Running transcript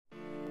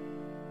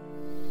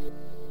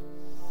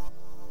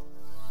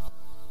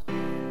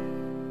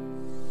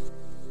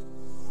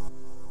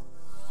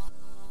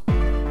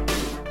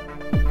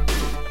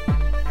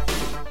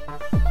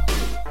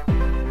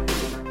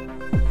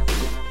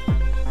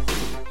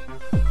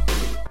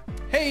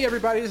Hey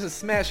everybody, this is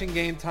Smashing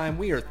Game Time.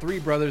 We are three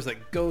brothers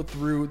that go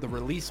through the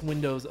release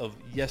windows of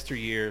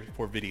yesteryear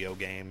for video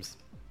games.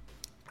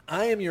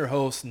 I am your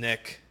host,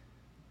 Nick.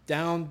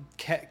 Down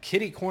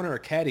kitty corner or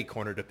catty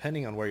corner,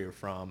 depending on where you're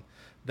from.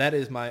 That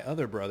is my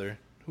other brother.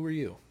 Who are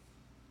you?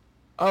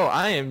 Oh,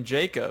 I am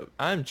Jacob.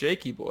 I'm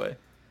Jakey boy.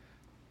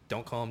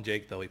 Don't call him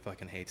Jake, though. He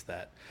fucking hates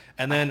that.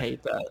 And then I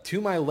hate that.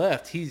 To my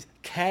left, he's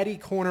catty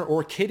corner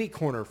or kitty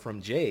corner from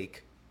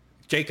Jacob.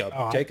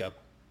 Jacob.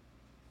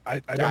 I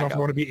don't know if I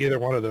want to be either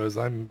one of those.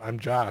 I'm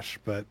Josh,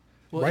 but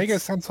Well, why you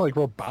guys sound so like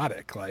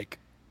robotic? Like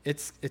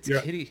It's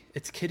Yeah.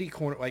 kitty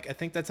corner. Like, I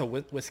think that's a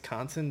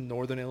Wisconsin,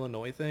 Northern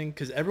Illinois thing.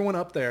 Because everyone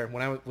up there,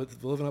 when I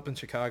was living up in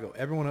Chicago,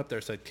 everyone up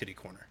there said kitty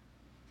corner.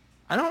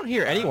 I don't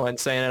hear anyone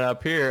saying it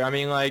up here. I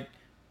mean, like,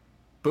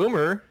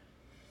 boomer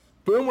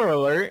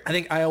alert. I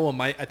think Iowa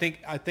might. I think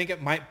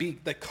it might be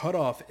the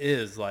cutoff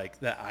is like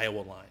that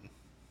Iowa line.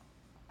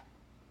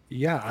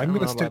 yeah, I'm don't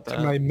gonna know stick about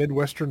to that. my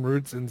Midwestern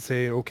roots and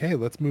say, okay,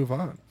 let's move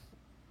on.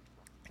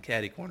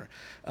 Catty corner.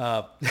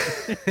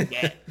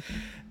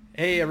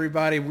 Hey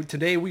everybody!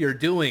 Today we are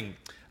doing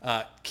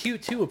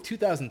Q2 of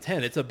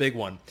 2010. It's a big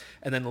one.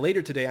 And then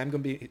later today, I'm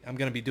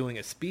gonna be doing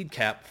a speed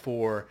cap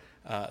for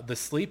the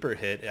sleeper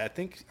hit. I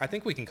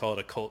think we can call it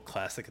a cult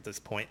classic at this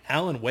point.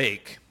 Alan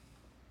Wake.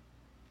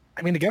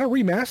 I mean, it got a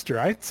remaster.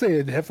 I'd say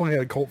it definitely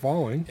had a cult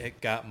following.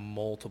 It got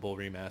multiple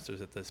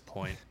remasters at this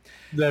point.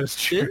 That is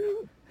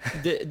true.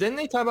 Didn't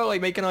they talk about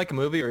like making like a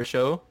movie or a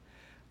show?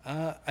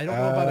 I don't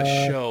know about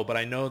a show, but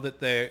I know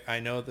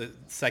the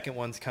second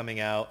one's coming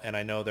out, and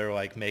I know they're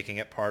like making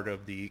it part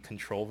of the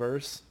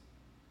Controlverse.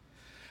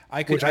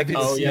 I could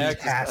Oh see, yeah,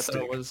 'cause I thought fantastic.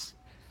 it was.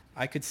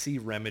 I could see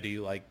Remedy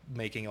like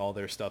making all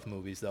their stuff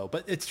movies though,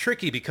 but it's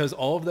tricky because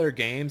all of their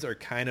games are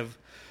kind of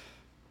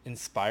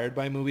inspired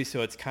by movies,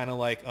 so it's kind of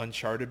like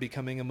Uncharted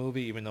becoming a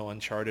movie, even though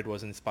Uncharted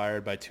was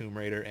inspired by Tomb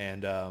Raider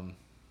and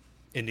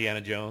Indiana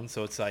Jones.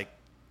 So it's like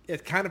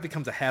it kind of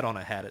becomes a hat on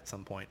a hat at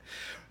some point.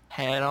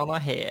 Hat on a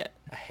hat.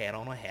 A hat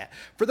on a hat.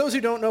 For those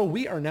who don't know,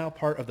 we are now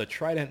part of the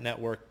Trident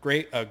Network,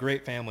 a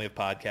great family of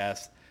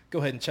podcasts. Go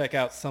ahead and check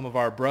out some of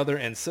our brother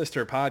and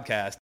sister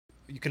podcasts.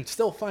 You can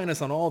still find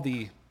us on all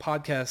the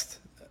podcast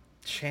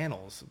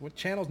channels. What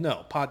channels?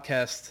 No,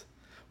 podcast.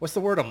 What's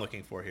the word I'm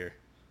looking for here?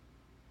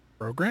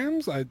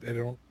 Programs? I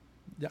don't.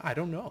 I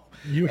don't know.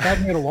 You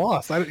had me at a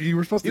loss. You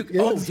were supposed to.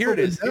 Here it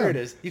is. Here it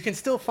is. You can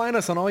still find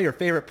us on all your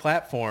favorite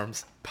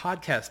platforms,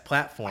 podcast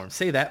platforms.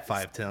 Say that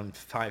five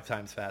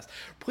times fast.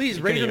 Please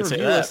You rate can't and even say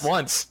review that us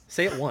once.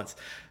 Say it once.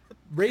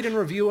 Rate and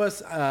review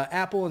us.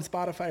 Apple and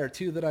Spotify are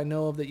two that I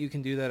know of that you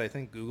can do that. I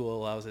think Google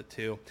allows it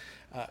too.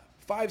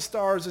 5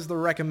 stars is the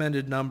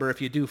recommended number.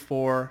 If you do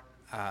 4,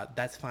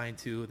 that's fine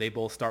too. They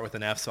both start with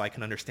an F, so I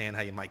can understand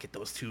how you might get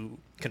those two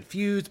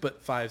confused,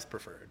 but 5's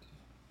preferred.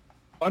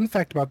 Fun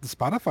fact about the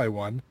Spotify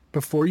one: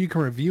 before you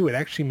can review, it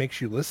actually makes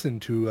you listen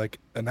to like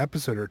an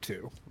episode or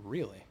two.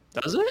 Really?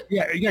 Does it?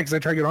 Yeah, because I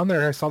tried to get on there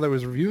and I saw there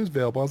was reviews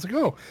available. I was like,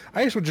 oh,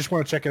 I just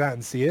want to check it out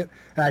and see it.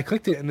 And I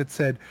clicked it and it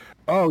said,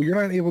 oh,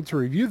 you're not able to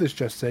review this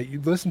just yet.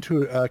 You listen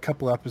to a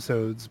couple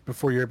episodes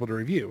before you're able to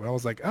review. And I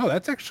was like, oh,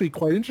 that's actually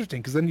quite interesting,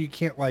 because then you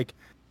can't like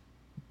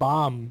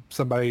bomb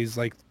somebody's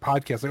like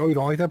podcast. Like, oh, you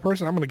don't like that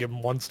person? I'm going to give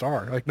them 1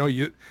 star. Like, no,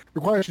 it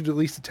requires you to at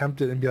least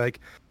attempt it and be like,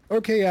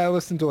 okay, yeah, I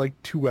listened to like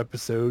 2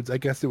 episodes. I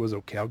guess it was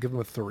okay. I'll give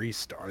them a 3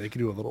 star. They can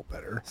do a little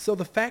better. So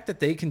the fact that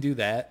they can do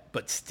that,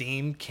 but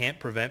Steam can't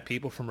prevent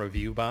people from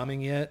review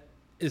bombing yet,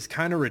 is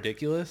kind of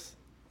ridiculous.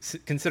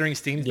 Considering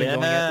Steam's been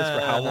going at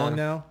this for how long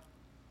now?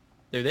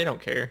 Dude, they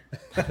don't care.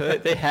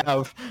 they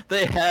have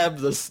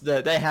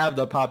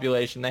the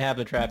population. They have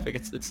the traffic.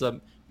 It's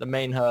the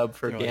main hub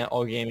for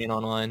all gaming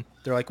online.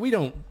 They're like, we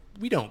don't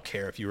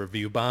care if you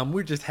review bomb.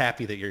 We're just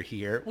happy that you're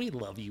here. We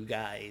love you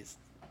guys.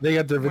 They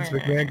got their Vince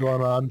McMahon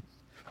going on.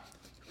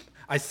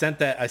 I sent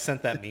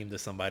that meme to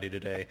somebody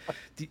today.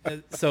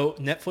 So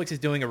Netflix is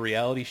doing a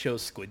reality show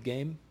Squid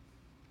Game,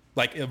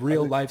 like a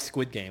real life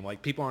Squid Game.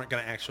 Like, people aren't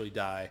going to actually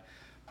die,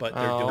 but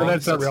they're doing.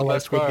 That's not that's real the life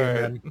best Squid Game,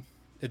 part. man.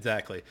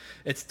 Exactly.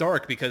 It's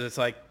dark because it's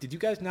like, did you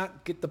guys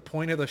not get the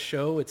point of the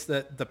show? It's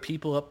that the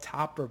people up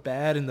top are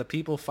bad and the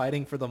people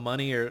fighting for the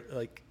money are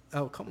like,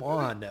 oh, come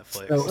on,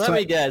 Netflix. So- Let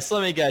me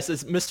guess.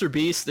 Is Mr.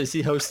 Beast? Is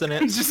he hosting I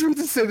it? was just about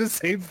to say the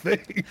same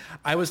thing.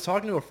 I was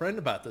talking to a friend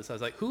about this. I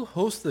was like, who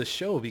hosts this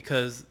show?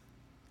 Because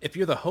if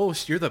you're the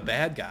host, you're the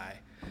bad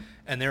guy.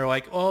 And they're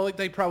like, oh,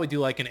 they probably do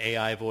like an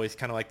AI voice,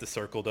 kind of like The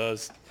Circle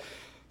does.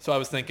 So I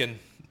was thinking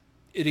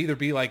it'd either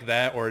be like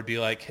that or it'd be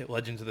like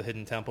Legends of the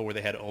Hidden Temple where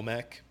they had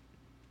Olmec.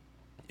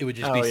 It would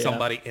just Oh, be yeah.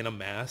 somebody in a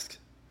mask.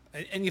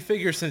 And you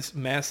figure since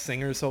Masked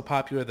Singer is so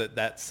popular that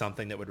that's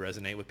something that would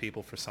resonate with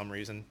people for some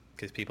reason,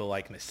 because people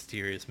like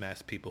mysterious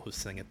masked people who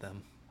sing at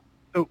them.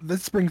 So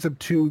this brings up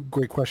 2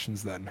 great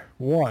questions then.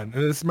 One,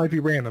 and this might be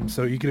random,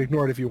 so you can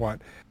ignore it if you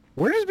want.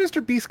 Where does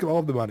Mr. Beast get all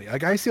of the money?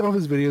 Like, I see all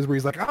his videos where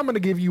he's like, I'm going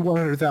to give you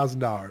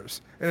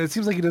 $100,000. And it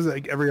seems like he does it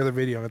like every other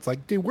video. And it's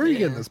like, dude, where are you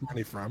getting this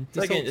money from? It's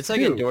like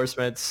Dude.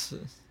 endorsements.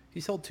 He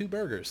sold 2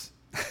 burgers.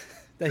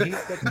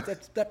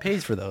 that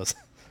pays for those.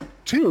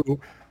 2,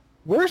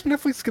 Where's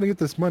Netflix going to get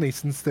this money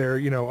since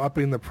they're,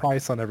 upping the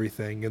price on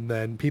everything, and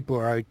then people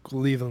are like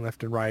leaving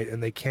left and right,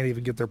 and they can't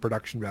even get their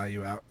production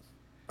value out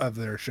of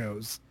their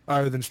shows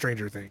other than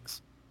Stranger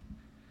Things.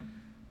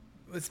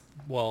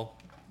 Well,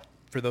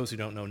 for those who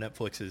don't know,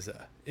 Netflix is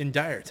in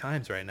dire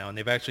times right now, and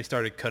they've actually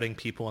started cutting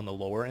people on the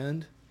lower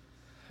end.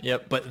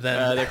 Yep. But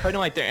then they're cutting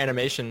like their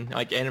animation,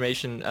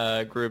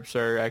 groups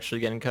are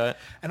actually getting cut.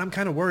 And I'm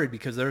kind of worried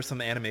because there are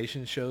some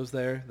animation shows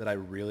there that I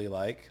really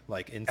like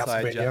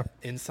Inside Job.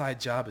 Inside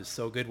Job is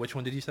so good. Which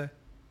one did you say?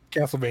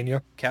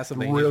 Castlevania.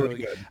 Castlevania really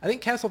good. I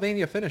think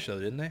Castlevania finished though,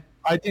 didn't they?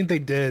 I think they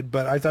did,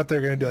 but I thought they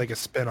were going to do like a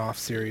spin-off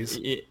series.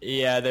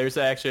 Yeah, there's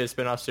actually a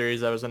spin-off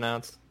series that was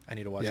announced. I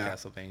need to watch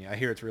Castlevania. I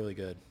hear it's really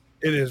good.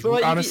 It is.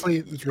 But honestly,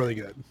 it's really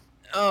good.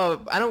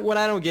 What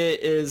I don't get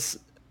is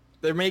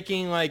they're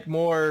making like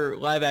more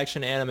live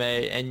action anime,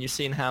 and you're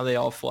seeing how they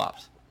all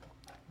flopped.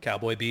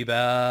 Cowboy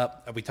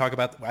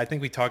Bebop. I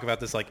think we talk about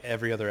this like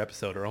every other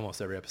episode or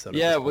almost every episode.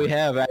 Yeah, we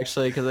have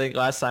actually, because I think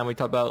last time we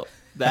talked about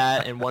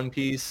that and One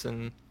Piece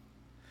and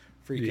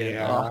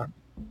freaking.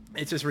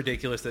 It's just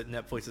ridiculous that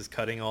Netflix is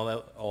cutting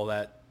all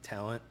that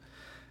talent,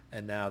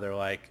 and now they're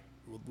like,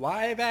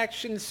 live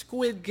action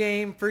Squid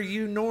Game for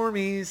you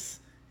normies.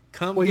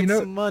 Come get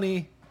some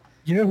money.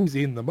 You know who's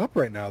eating them up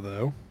right now,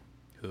 though?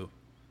 Who?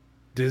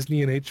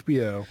 Disney and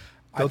HBO.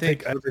 They'll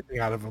take everything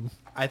out of them.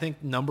 I think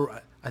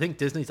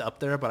Disney's up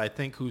there, but I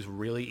think who's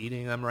really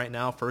eating them right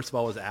now, first of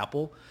all, is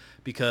Apple,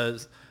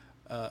 because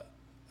a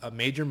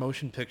major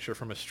motion picture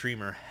from a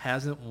streamer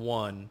hasn't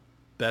won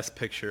Best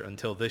Picture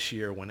until this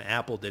year when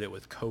Apple did it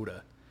with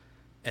Coda.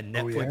 And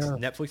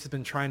Netflix has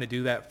been trying to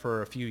do that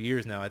for a few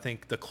years now. I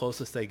think the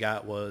closest they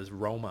got was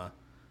Roma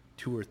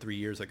 2 or 3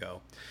 years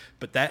ago.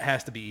 But that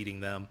has to be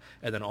eating them.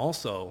 And then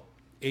also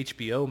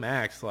HBO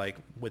Max, like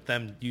with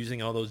them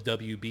using all those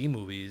WB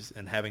movies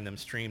and having them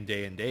stream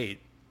day and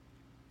date,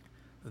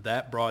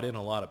 that brought in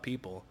a lot of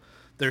people.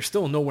 They're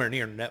still nowhere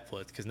near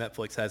Netflix because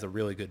Netflix has a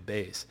really good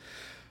base.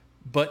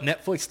 But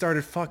Netflix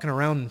started fucking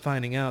around and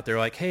finding out. They're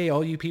like, hey,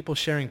 all you people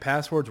sharing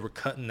passwords, we're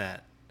cutting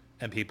that.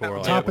 And people were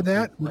like... On top of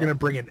that, we're going to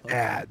bring in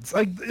ads.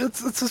 Like,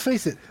 let's just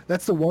face it.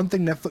 That's the one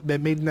thing that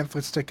made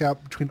Netflix stick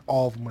out between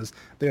all of them was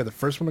they are the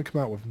first one to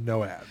come out with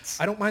no ads.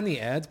 I don't mind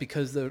the ads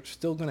because they're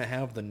still going to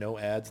have the no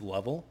ads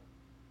level.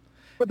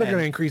 But they're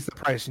going to increase the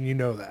price, and you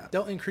know that.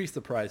 They'll increase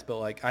the price, but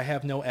like I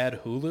have no ad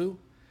Hulu,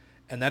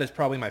 and that is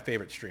probably my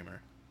favorite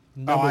streamer.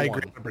 I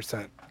agree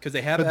 100%. Because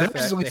they have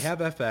FX. They have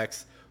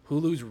FX.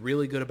 Hulu's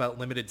really good about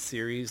limited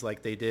series,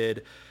 like they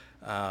did.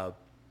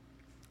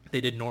 They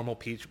did Normal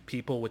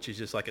People, which is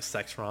just like a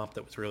sex romp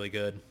that was really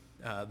good.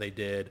 They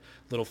did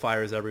Little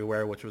Fires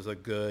Everywhere, which was a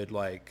good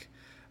like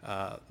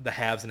the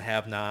haves and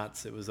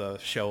have-nots. It was a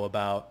show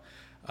about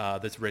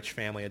this rich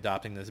family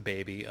adopting this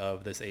baby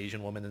of this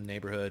Asian woman in the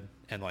neighborhood,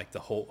 and like the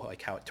whole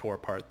like how it tore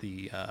apart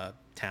the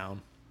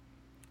town.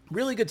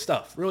 Really good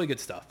stuff. Really good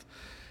stuff.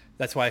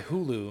 That's why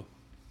Hulu,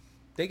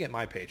 they get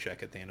my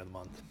paycheck at the end of the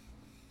month.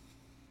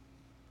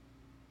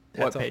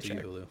 What paycheck?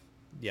 Hulu.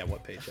 Yeah,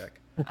 what paycheck?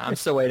 I'm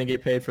still waiting to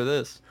get paid for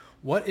this.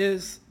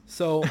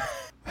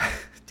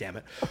 Damn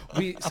it.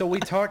 We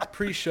talked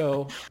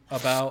pre-show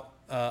about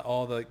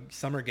all the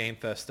Summer Game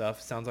Fest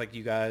stuff. Sounds like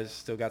you guys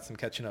still got some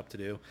catching up to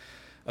do.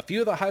 A few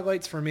of the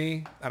highlights for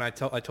me, and I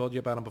told you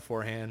about them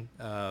beforehand.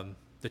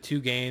 The 2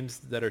 games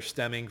that are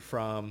stemming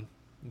from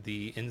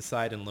the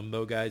Inside and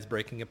Limbo guys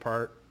breaking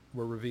apart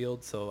were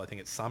revealed. So I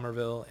think it's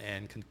Somerville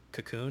and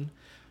Cocoon.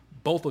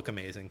 Both look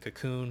amazing.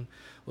 Cocoon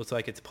looks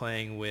like it's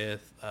playing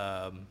with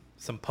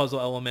some puzzle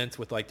elements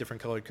with like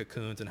different colored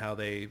cocoons and how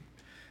they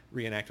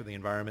reenact with the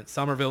environment.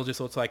 Somerville just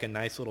looks like a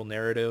nice little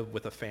narrative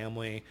with a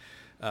family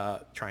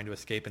trying to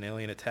escape an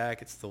alien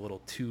attack. It's the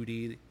little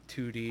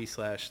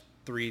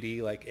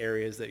 2D/3D like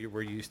areas that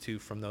we're used to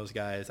from those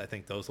guys. I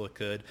think those look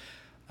good.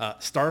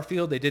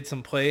 Starfield, they did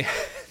some play.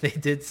 They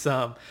did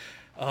some.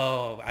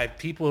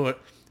 Starfield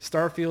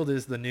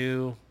is the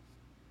new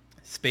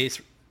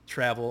space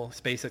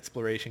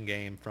exploration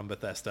game from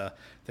Bethesda.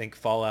 Think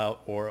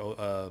Fallout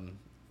or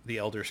the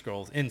Elder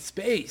Scrolls in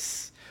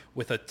space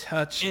with a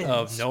touch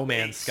of No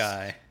Man's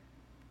Sky.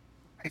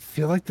 I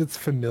feel like that's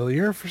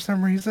familiar for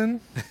some reason.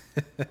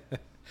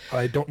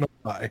 I don't know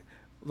why.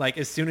 Like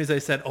as soon as they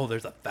said, "Oh,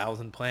 there's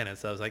 1,000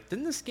 planets," I was like,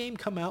 "Didn't this game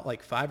come out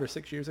like 5 or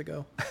 6 years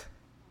ago?"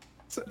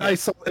 I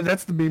saw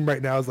that's the meme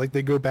right now. Is like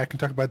they go back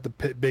and talk about the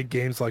big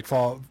games like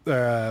Fallout,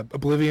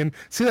 Oblivion.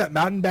 See that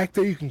mountain back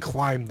there? You can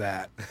climb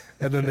that.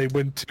 And then they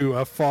went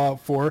to Fallout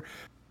 4,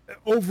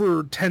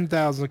 over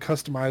 10,000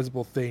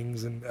 customizable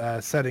things and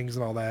settings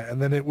and all that.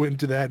 And then it went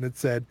to that and it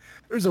said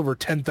there's over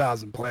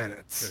 10,000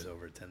 planets. There's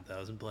over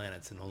 10,000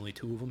 planets, and only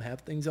 2 of them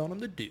have things on them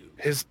to do.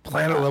 His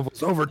planet level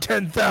is over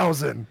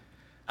 10,000.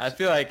 I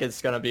feel like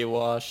it's gonna be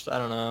washed. I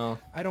don't know.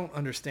 I don't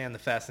understand the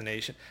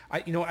fascination.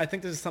 I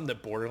think this is something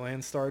that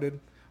Borderlands started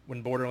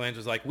when Borderlands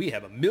was like, we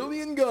have 1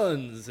 million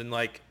guns, and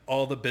like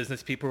all the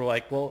business people were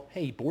like, well,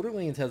 hey,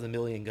 Borderlands has 1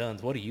 million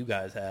guns. What do you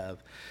guys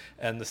have?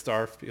 And the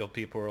Starfield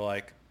people were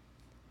like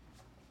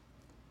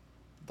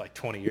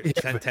 20 years,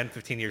 10,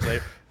 15 years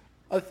later,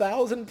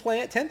 10,000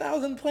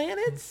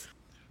 planets.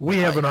 We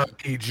have an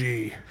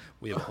RPG.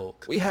 We have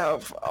Hulk.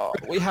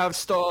 We have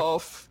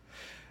stuff.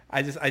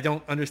 I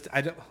don't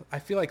understand. I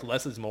feel like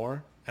less is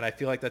more, and I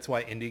feel like that's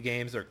why indie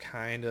games are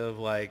kind of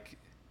like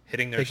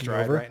hitting their Taking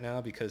stride over? right now,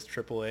 because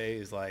AAA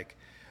is like,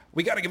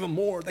 we got to give them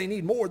more. They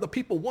need more. The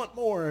people want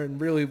more,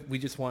 and really, we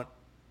just want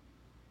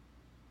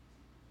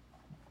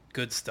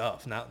good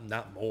stuff,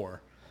 not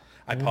more.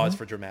 I pause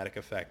for dramatic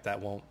effect. That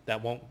won't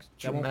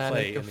Dramatic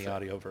play in effect. the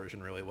audio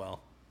version really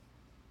well.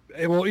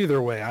 Well,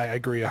 either way, I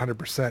agree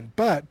 100%.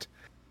 But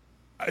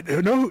I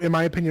don't know, in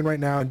my opinion right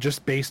now, and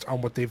just based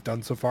on what they've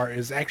done so far,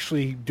 is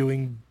actually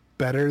doing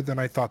better than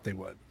I thought they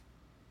would.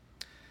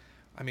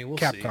 I mean, we'll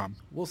Capcom.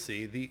 see. We'll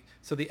see. The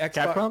Xbox.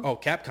 Capcom? Oh,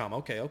 Capcom.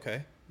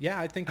 Okay. Yeah,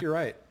 I think you're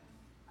right.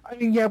 I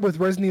mean, yeah, with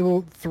Resident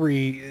Evil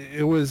 3,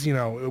 it was,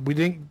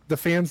 the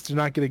fans did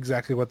not get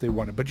exactly what they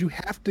wanted, but you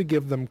have to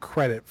give them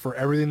credit for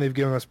everything they've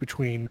given us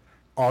between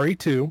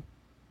RE2,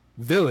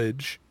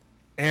 Village,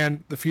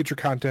 and the future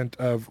content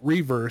of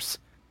Reverse,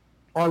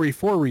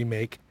 RE4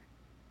 Remake,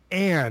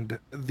 and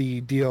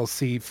the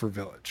DLC for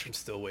Village. I'm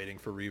still waiting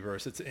for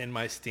Reverse. It's in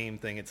my Steam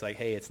thing. It's like,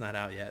 hey, it's not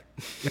out yet.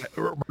 Yeah,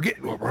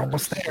 we're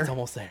almost there. It's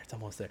almost there. It's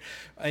almost there.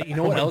 You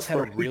know what else had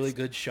a really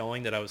good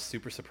showing that I was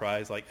super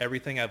surprised? Like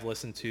everything I've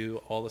listened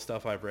to, all the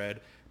stuff I've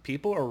read,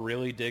 people are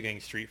really digging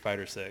Street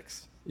Fighter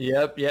 6.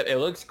 Yep. It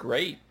looks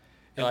great.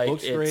 It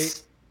looks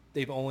great.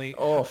 They've only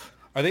are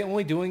they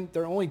only doing?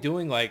 They're only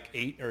doing like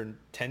 8 or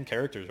 10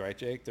 characters, right,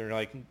 Jake? They're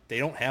like, they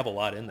don't have a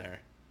lot in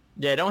there.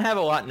 Yeah, I don't have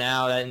a lot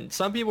now, and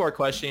some people are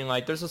questioning,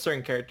 like, there's a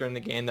certain character in the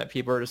game that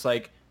people are just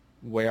like,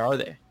 where are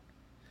they?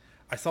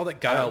 I saw that I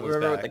Guile don't was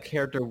remember back. what the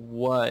character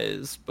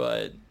was,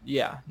 but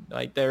yeah,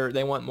 like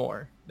they want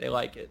more. They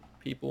like it.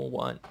 People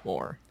want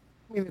more.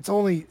 I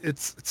mean,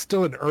 it's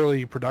still an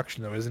early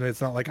production though, isn't it?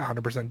 It's not like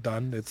 100%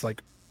 done. It's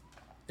like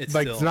It's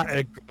like still, it's not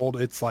egg gold.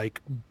 It's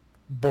like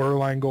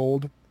borderline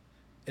gold.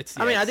 It's.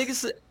 I mean, yeah, I think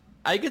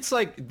it's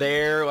like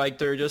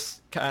they're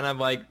just kind of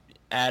like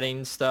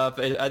adding stuff.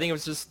 I think it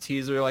was just a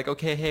teaser, like,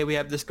 okay, hey, we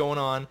have this going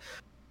on.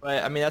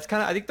 But I mean, that's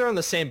kind of, I think they're on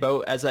the same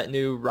boat as that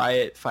new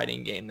Riot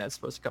fighting game that's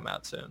supposed to come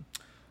out soon.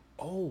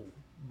 Oh,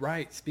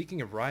 right.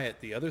 Speaking of Riot,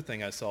 the other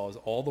thing I saw is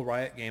all the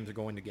Riot games are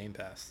going to Game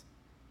Pass.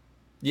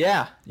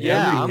 Yeah.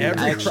 Every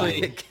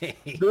Actually, Riot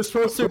game. they're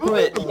supposed to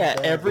put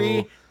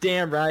every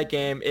damn Riot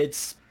game.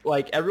 It's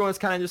like everyone's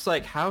kind of just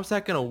like, how's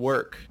that gonna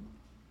work?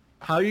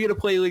 How are you gonna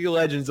play League of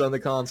Legends on the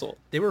console?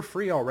 They were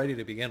free already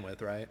to begin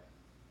with, right?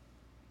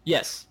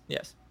 Yes.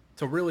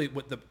 So really,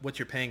 what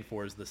you're paying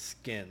for is the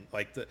skin,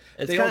 like the.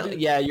 It's they all kind of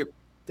do- yeah. You're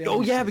they all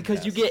do yeah, season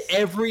because you passes.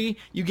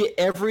 get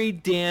every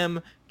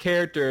damn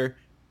character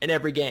in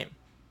every game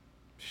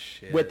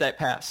Shit. with that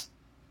pass.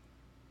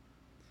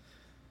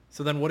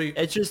 So then, what are you?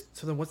 It's just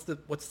So then, what's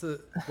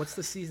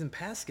the season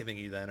pass giving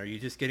you then? Are you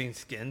just getting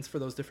skins for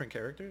those different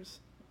characters?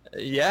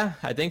 yeah,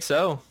 I think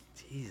so.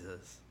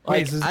 Jesus. Like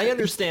Wait, is- I can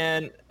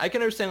understand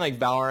like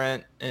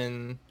Valorant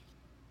and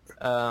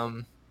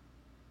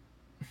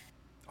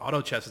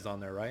Auto chess is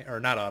on there, right? Or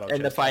not auto chess?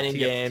 and the fighting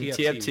game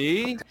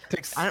TFT.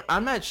 TFT.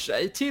 I'm not sure.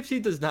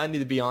 TFT does not need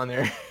to be on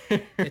there.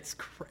 It's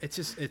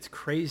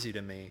crazy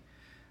to me.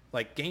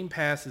 Like Game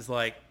Pass is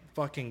like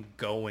fucking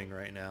going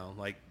right now.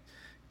 Like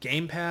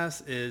Game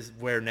Pass is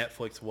where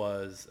Netflix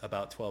was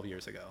about 12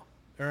 years ago,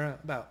 or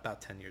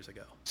about 10 years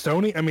ago.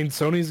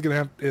 Sony's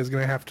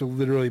gonna have to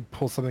literally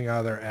pull something out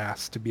of their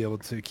ass to be able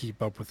to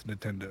keep up with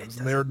Nintendo's,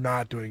 and they're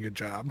not doing a good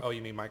job. Oh,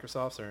 you mean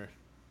Microsoft's or?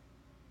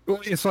 Well,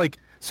 it's like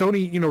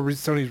Sony,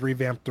 Sony's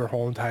revamped their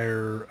whole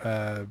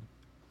entire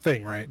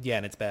thing, right? Yeah,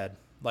 and it's bad.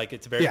 Like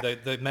it's very Yeah.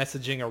 the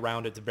messaging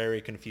around it's very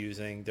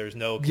confusing. There's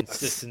no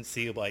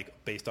consistency like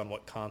based on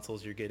what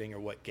consoles you're getting or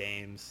what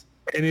games.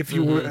 And if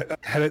you were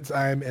ahead of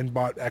time and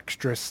bought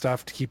extra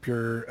stuff to keep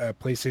your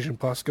PlayStation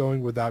Plus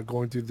going without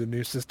going through the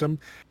new system,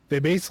 they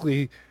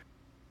basically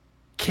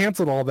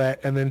canceled all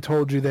that and then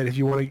told you that if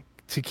you want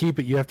to keep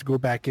it, you have to go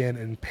back in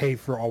and pay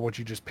for all what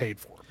you just paid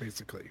for,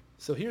 basically.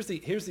 So here's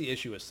the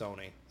issue with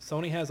Sony.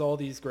 Sony has all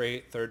these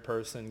great third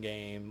person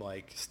game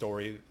like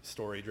story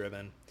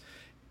driven.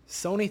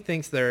 Sony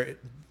thinks they're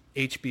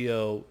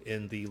HBO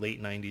in the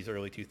late 90s,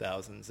 early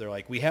 2000s. They're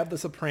like, we have The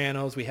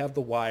Sopranos, we have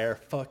The Wire,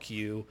 fuck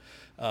you.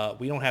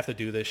 We don't have to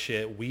do this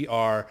shit. We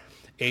are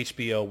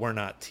HBO, we're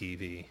not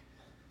TV.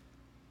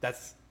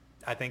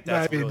 I think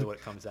that's really what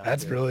it comes down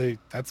That's to.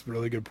 that's a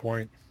really good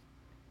point.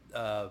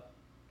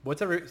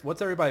 What's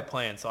everybody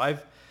playing? So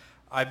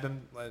I've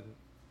been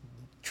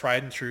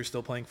tried and true,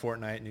 still playing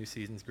Fortnite. New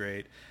season's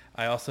great.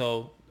 I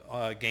also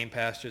Game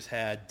Pass just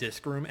had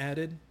Disc Room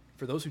added.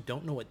 For those who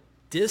don't know what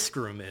Disc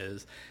Room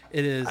is,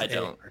 it is. I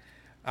don't.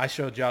 I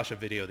showed Josh a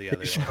video the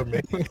other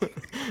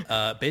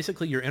day.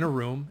 Basically, you're in a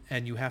room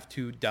and you have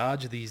to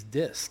dodge these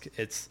discs.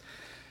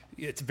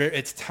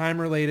 It's time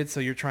related, so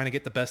you're trying to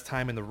get the best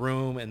time in the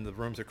room, and the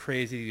rooms are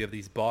crazy. You have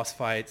these boss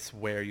fights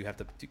where you have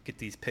to get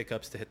these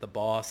pickups to hit the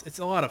boss. It's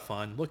a lot of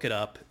fun. Look it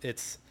up.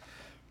 It's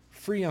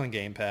free on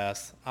Game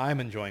Pass. I'm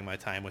enjoying my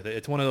time with it.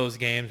 It's one of those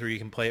games where you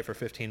can play it for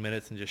 15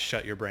 minutes and just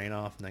shut your brain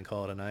off and then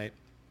call it a night.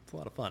 It's a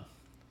lot of fun.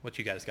 What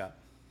you guys got?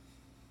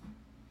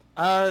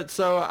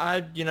 So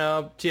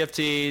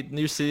TFT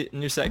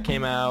new set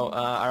came out.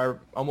 Our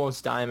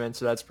almost diamond,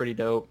 so that's pretty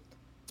dope.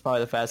 It's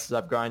probably the fastest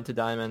I've grinded to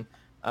diamond.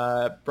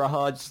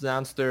 Brawlhalla just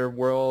announced their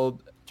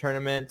world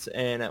tournament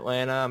in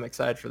Atlanta. I'm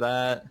excited for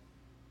that.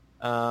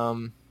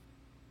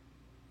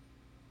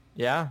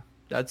 Yeah,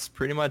 that's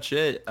pretty much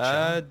it.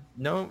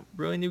 No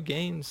really new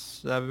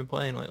games that I've been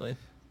playing lately.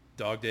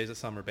 Dog days of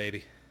summer,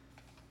 baby.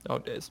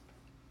 Dog days.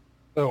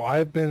 So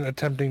I've been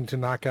attempting to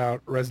knock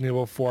out Resident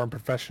Evil 4 on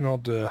professional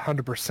to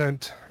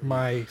 100%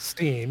 my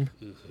Steam.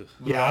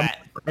 Yeah,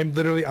 I'm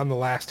literally on the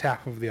last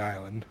half of the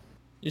island.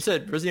 You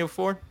said Resident Evil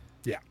 4?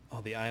 Yeah.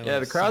 Oh, the island. Yeah,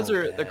 the is so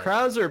the bad.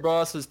 Krauser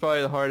boss is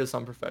probably the hardest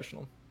on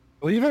professional.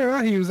 Believe it or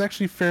not, he was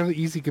actually fairly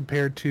easy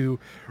compared to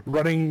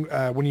running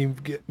when you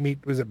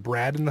meet, was it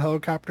Brad in the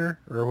helicopter?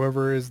 Or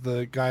whoever is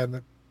the guy in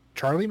the...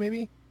 Charlie,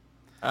 maybe?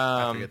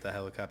 I forget the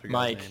helicopter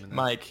guy's name. in that.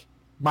 Mike.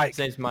 His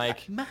name's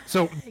Mike.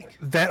 So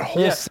that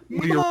whole Yeah. scene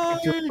where you're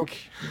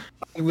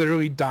I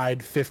literally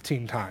died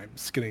 15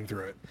 times getting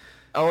through it.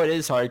 Oh, it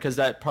is hard because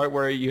that part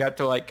where you have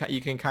to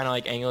you can kind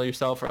of angle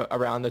yourself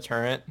around the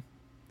turret.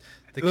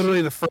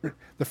 Literally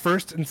the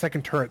first and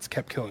second turrets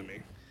kept killing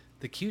me.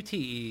 The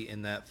QTE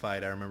in that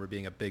fight, I remember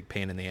being a big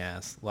pain in the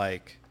ass.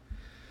 Like,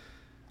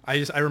 I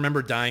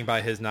remember dying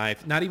by his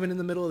knife. Not even in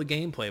the middle of the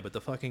gameplay, but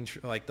the fucking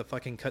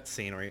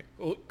cutscene where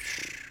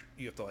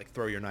you have to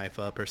throw your knife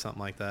up or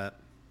something like that.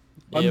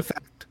 Fun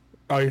fact.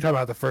 Oh, you're talking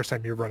about the first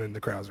time you run into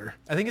Krauser.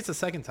 I think it's the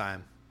second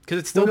time because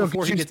it's still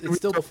before he gets. It's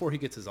still before he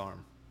gets his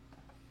arm.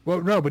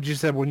 Well, no, but you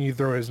said when you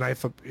throw his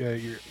knife up,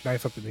 your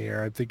knife up in the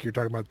air. I think you're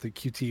talking about the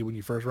QT when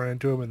you first run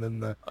into him, and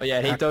then the. Oh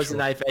yeah, he throws the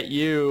knife at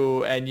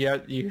you, and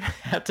you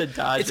have to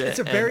dodge it. It's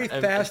a very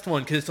fast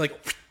one because it's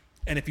like,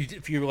 and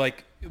if you're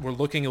like we're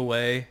looking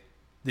away,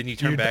 then you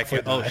turn back.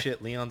 Oh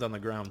shit, Leon's on the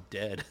ground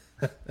dead.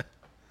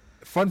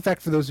 Fun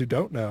fact for those who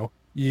don't know,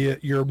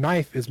 your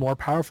knife is more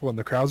powerful in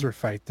the Krauser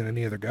fight than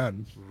any other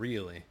gun.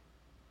 Really?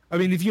 I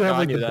mean, if you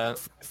have that.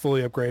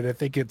 fully upgraded, I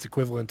think it's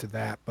equivalent to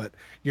that, but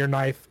your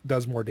knife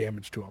does more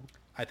damage to him.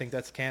 I think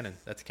that's canon.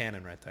 That's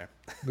canon right there.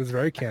 It's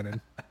very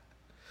canon.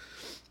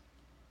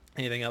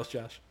 Anything else,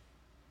 Josh?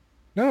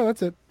 No,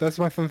 that's it. That's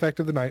my fun fact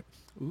of the night.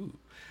 Ooh.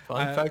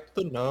 Fun fact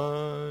of the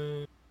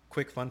night.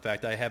 Quick fun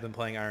fact, I have been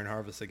playing Iron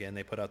Harvest again.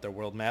 They put out their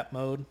world map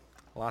mode.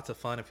 Lots of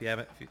fun. If you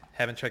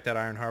haven't checked out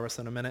Iron Harvest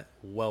in a minute,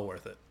 well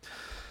worth it.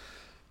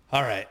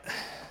 All right.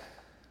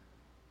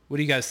 What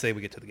do you guys say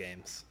we get to the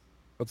games?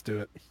 Let's do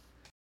it.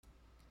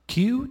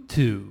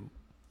 Q2.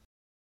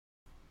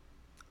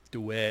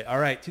 Do it. All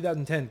right,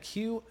 2010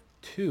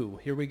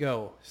 Q2. Here we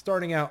go.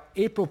 Starting out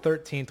April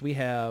 13th, we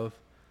have,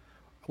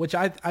 which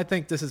I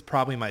think this is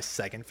probably my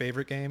second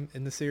favorite game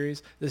in the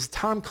series. This is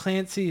Tom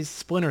Clancy's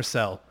Splinter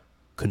Cell.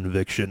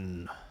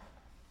 Conviction.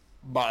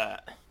 Blah.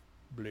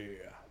 Blah.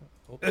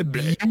 A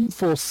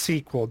beautiful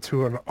sequel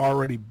to an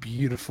already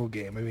beautiful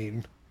game. I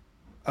mean,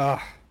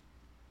 I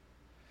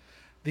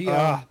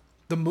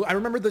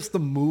remember the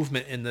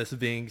movement in this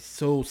being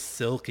so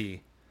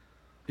silky.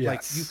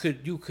 yes.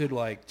 Like you could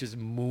like just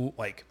move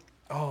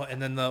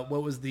and then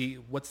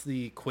what's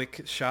the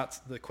quick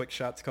shots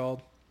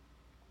called?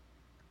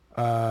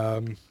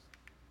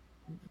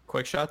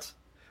 Quick shots.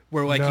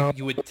 Where No.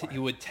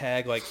 you would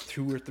tag like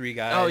 2 or 3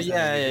 guys. Oh and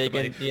yeah,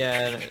 then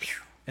yeah,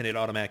 and it'd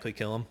automatically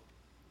kill them.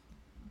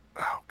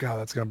 Oh god,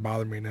 that's gonna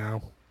bother me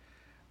now.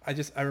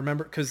 I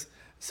remember because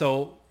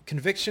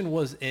Conviction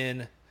was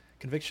in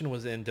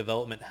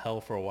development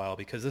hell for a while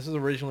because this was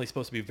originally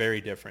supposed to be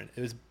very different.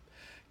 It was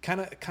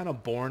kind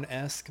of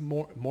Bourne-esque,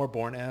 more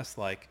Bourne-esque.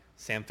 Like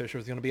Sam Fisher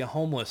was going to be a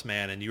homeless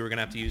man, and you were going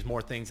to have to use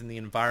more things in the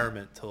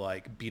environment to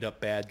like beat up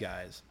bad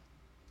guys.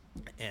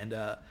 And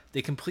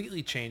they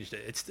completely changed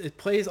it. It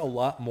plays a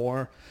lot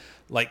more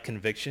like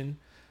Conviction.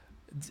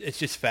 It's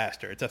just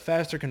faster. It's a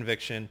faster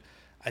Conviction.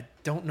 I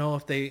don't know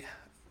if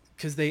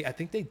I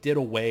think they did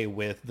away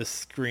with the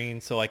screen.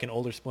 So like in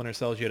older Splinter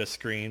Cells, you had a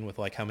screen with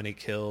like how many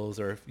kills,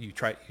 or if you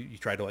try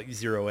to like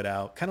zero it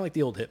out, kind of like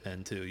the old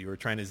Hitman 2. You were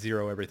trying to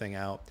zero everything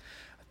out.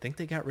 I think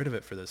they got rid of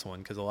it for this one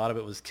because a lot of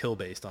it was kill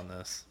based on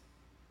this.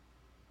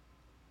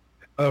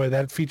 By the way,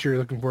 that feature you're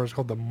looking for is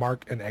called the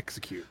Mark and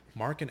Execute.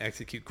 Mark and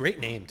Execute,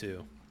 great name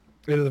too.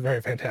 It is a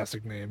very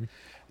fantastic name.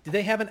 Did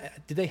they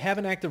have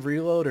an active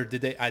reload, or did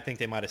they? I think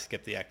they might have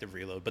skipped the active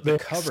reload. But They the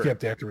cover,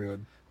 skipped active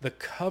reload. the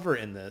cover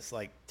in this,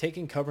 like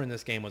taking cover in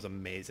this game was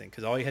amazing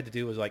because all you had to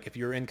do was like if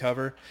you're in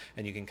cover,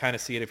 and you can kind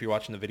of see it if you're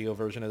watching the video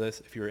version of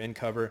this. If you're in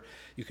cover,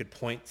 you could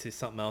point to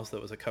something else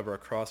that was a cover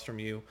across from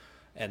you,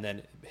 and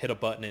then hit a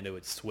button and it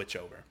would switch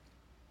over.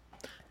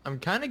 I'm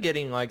kind of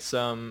getting like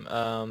some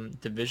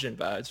Division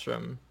vibes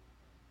from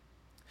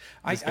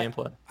this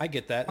gameplay. I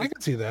get that. I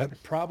can see that.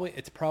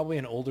 It's probably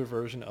an older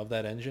version of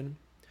that engine.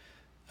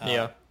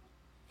 Yeah.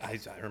 I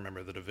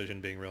remember the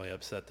Division being really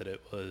upset that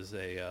it was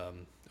a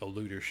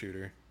looter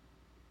shooter.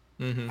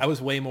 Mm-hmm. I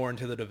was way more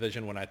into the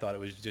Division when I thought it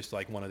was just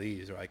like one of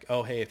these, or like,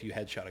 oh hey, if you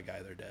headshot a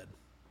guy, they're dead.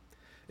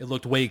 It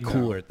looked way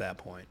cooler at that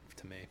point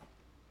to me.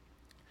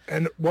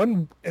 And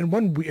one,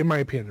 in my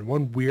opinion,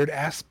 one weird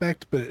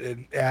aspect, but it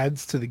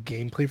adds to the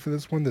gameplay for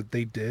this one that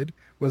they did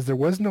was there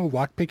was no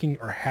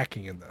lockpicking or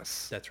hacking in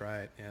this. That's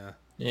right. Yeah.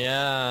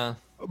 Yeah.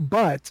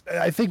 But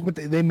I think what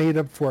they made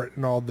up for it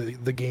in all the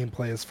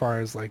gameplay as far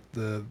as like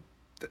the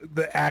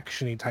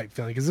actiony type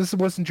feeling, because this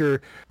wasn't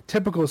your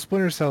typical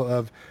Splinter Cell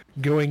of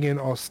going in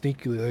all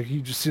sneakily. Like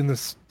you just seen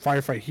this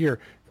firefight here,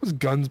 it was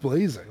guns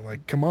blazing.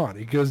 Like come on,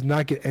 it does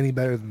not get any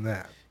better than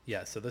that.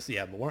 Yeah, so this,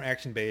 more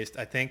action based.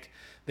 I think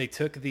they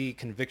took the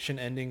Conviction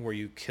ending where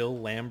you kill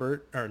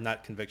Lambert, or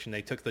not Conviction.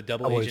 They took the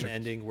Double Agent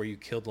ending where you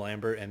killed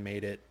Lambert and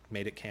made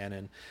it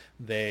canon.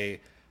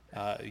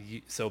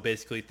 So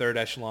basically, Third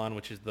Echelon,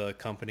 which is the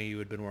company you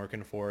had been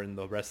working for, and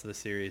the rest of the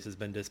series has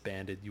been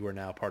disbanded. You are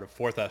now part of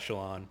Fourth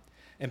Echelon,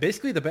 and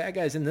basically the bad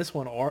guys in this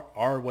one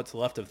are what's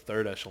left of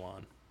Third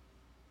Echelon.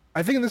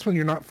 I think in this one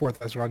you're not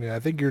Fourth Echelon yet. I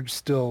think you're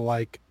still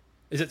like.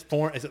 Is it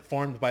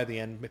formed by the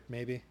end?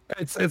 Maybe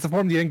it's a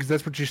form of the end because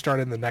that's what you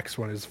start in the next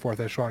one is Fourth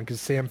Echelon because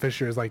Sam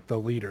Fisher is like the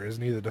leader,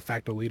 isn't he? The de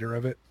facto leader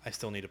of it. I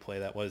still need to play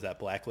that. What is that,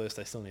 Blacklist?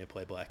 I still need to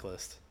play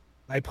Blacklist.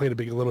 I played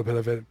a little bit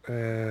of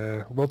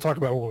it. We'll talk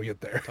about it when we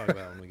get there. Talk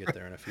about it when we get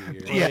there in a few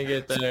years. Yeah,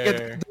 get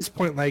there. At this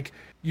point, like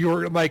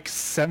you're like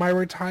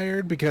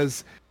semi-retired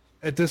because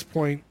at this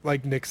point,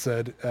 like Nick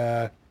said,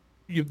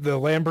 the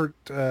Lambert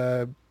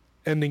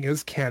ending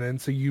is canon,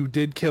 so you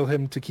did kill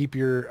him to keep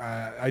your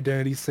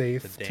identity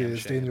safe to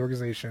stay in the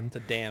organization. It's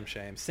a damn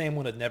shame. Sam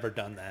would have never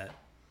done that.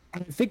 I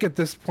think at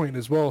this point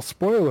as well,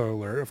 spoiler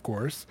alert, of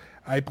course,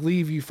 I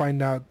believe you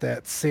find out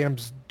that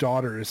Sam's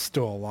daughter is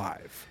still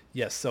alive.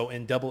 Yes, so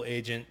in Double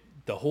Agent,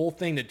 the whole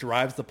thing that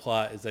drives the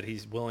plot is that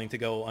he's willing to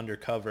go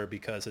undercover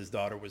because his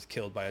daughter was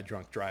killed by a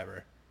drunk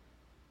driver.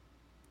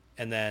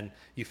 And then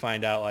you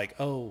find out like,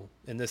 oh,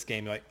 in this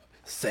game, you're like,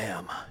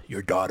 Sam,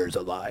 your daughter's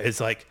alive. It's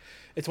like,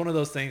 it's one of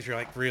those things you're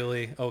like,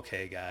 really?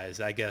 Okay, guys,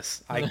 I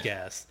guess.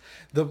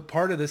 The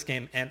part of this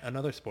game, and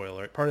another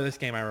spoiler, part of this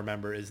game I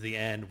remember is the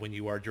end when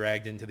you are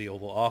dragged into the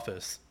Oval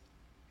Office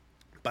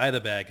by the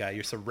bad guy.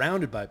 You're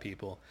surrounded by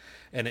people,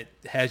 and it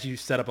has you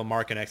set up a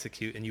mark and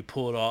execute, and you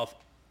pull it off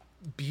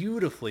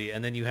beautifully,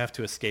 and then you have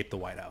to escape the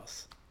White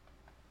House.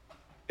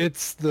 And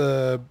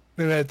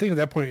I think at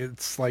that point,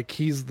 it's like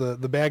he's the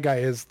bad guy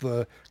is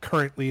the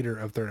current leader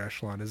of Third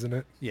Echelon, isn't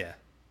it? Yeah.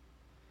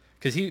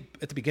 Because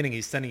at the beginning,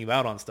 he's sending you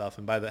out on stuff,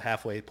 and by the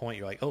halfway point,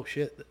 you're like, oh,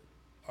 shit,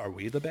 are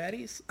we the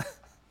baddies?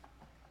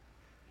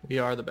 We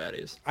are the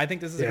baddies. I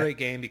think this is a great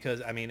game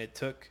because, I mean, it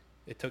took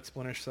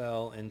Splinter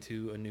Cell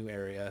into a new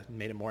area,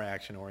 made it more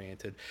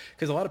action-oriented.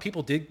 Because a lot of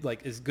people did,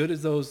 like, as good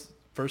as those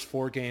first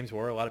 4 games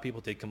were, a lot of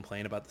people did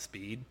complain about the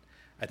speed.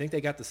 I think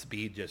they got the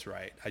speed just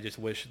right. I just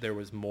wish there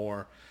was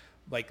more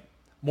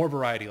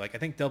variety. Like, I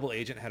think Double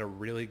Agent had a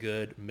really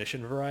good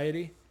mission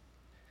variety.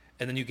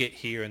 And then you get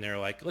here and they're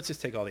like, let's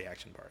just take all the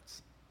action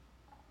parts.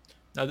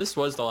 Now, this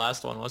was the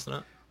last one, wasn't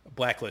it?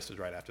 Blacklist was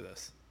right after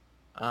this.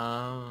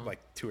 Like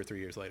 2 or 3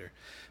 years later.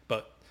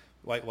 But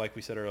like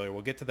we said earlier,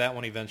 we'll get to that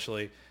one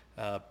eventually.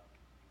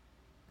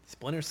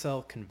 Splinter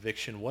Cell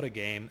Conviction, what a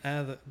game.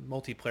 The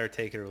multiplayer,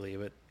 take it or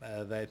leave it.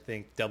 I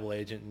think Double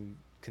Agent and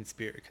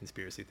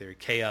Conspiracy Theory,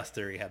 Chaos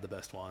Theory had the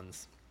best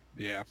ones.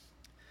 Yeah.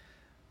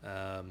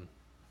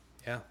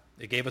 Yeah.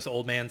 It gave us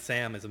Old Man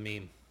Sam as a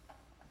meme.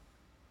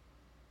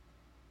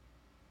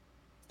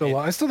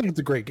 I still think it's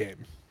a great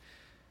game.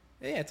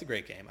 Yeah, it's a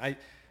great game.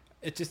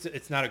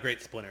 It's not a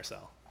great Splinter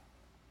Cell.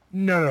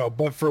 No,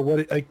 but for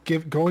what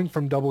going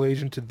from Double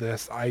Agent to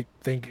this, I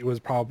think it was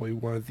probably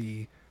one of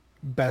the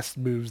best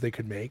moves they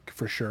could make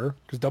for sure.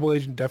 Because Double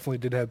Agent definitely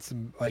did have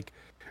some it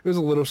was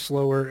a little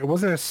slower. It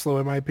wasn't as slow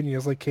in my opinion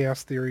as like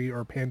Chaos Theory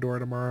or Pandora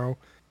Tomorrow,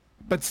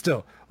 but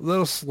still a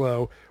little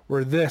slow.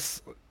 Where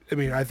this, I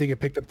mean, I think it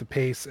picked up the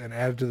pace and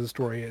added to the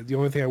story. The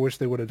only thing I wish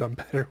they would have done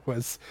better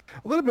was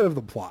a little bit of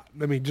the plot.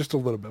 I mean, just a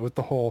little bit with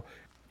the whole,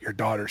 your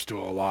daughter's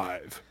still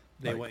alive.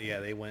 They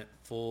went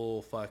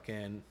full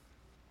fucking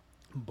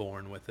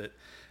Born with it.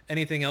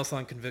 Anything else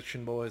on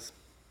Conviction, boys?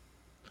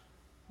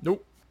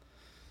 Nope.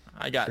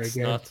 I got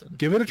nothing.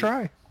 Give it a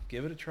try.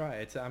 Give it a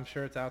try. I'm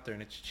sure it's out there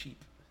and it's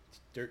cheap. It's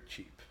dirt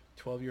cheap.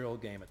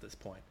 12-year-old game at this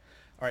point.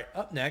 All right,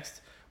 up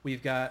next,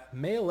 we've got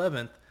May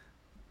 11th.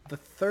 The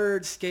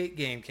third Skate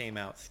game came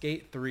out,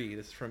 Skate 3.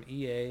 This is from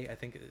EA. I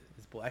think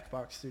it's Black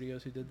Box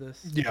Studios who did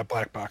this. Yeah,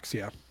 Black Box,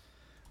 yeah.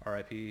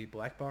 R.I.P.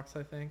 Black Box,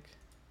 I think.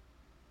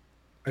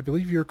 I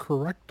believe you're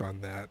correct on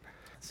that.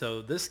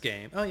 So this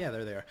game, oh yeah,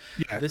 there they are.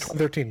 Yeah,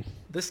 13.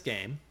 This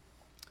game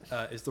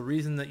is the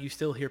reason that you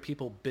still hear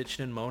people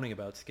bitching and moaning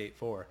about Skate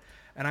 4.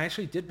 And I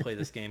actually did play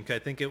this game because I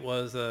think it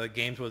was a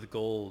Games with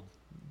Gold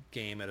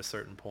game at a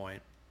certain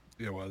point.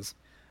 It was.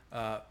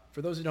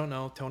 For those who don't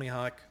know, Tony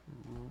Hawk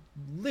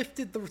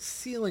lifted the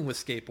ceiling with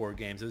skateboard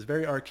games. It was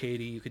very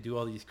arcadey. You could do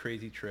all these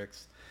crazy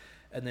tricks.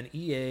 And then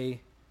EA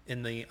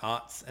in the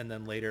aughts and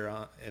then later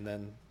on, and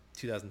then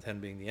 2010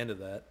 being the end of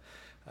that,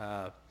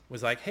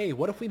 was like, hey,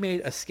 what if we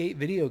made a skate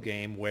video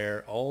game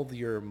where all of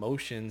your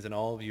motions and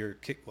all of your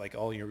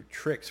all your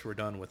tricks were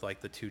done with like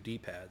the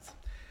 2D pads?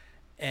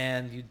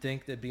 And you'd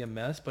think that'd be a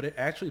mess, but it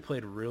actually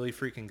played really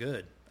freaking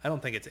good. I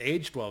don't think it's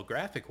aged well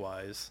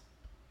graphic-wise,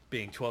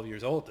 being 12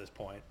 years old at this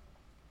point.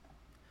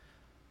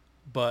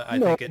 But I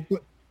think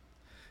it...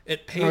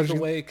 It paved the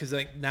way because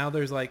like now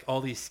there's like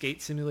all these skate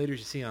simulators you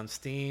see on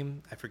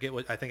Steam. I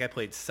think I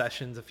played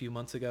Sessions a few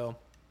months ago,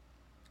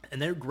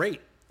 and they're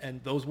great.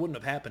 And those wouldn't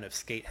have happened if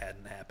skate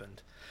hadn't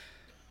happened.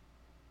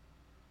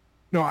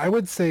 No, I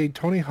would say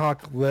Tony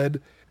Hawk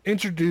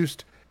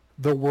introduced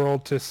the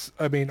world to.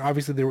 I mean,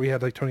 obviously there we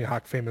had like Tony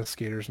Hawk famous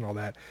skaters and all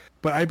that,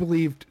 but I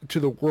believed to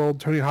the world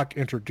Tony Hawk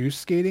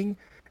introduced skating,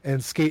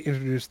 and skate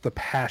introduced the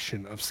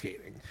passion of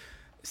skating.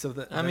 So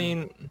go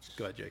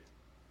ahead, Jake.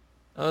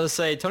 I was gonna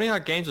say Tony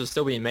Hawk games are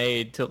still being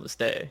made till this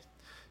day.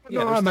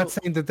 No, I'm not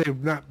saying that they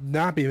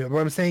not be. What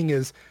I'm saying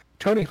is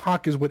Tony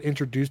Hawk is what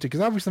introduced it,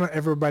 because obviously not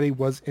everybody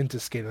was into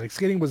skating. Like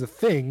skating was a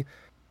thing,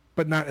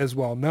 but not as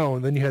well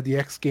known. Then you had the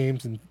X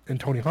Games and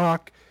Tony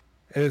Hawk,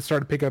 and it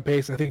started to pick up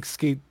pace. I think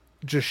skate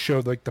just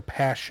showed like the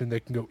passion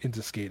that can go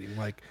into skating.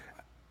 Like,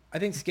 I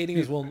think skating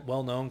is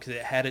well known because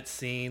it had its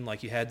scene.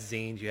 Like you had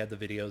zines, you had the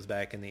videos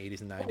back in the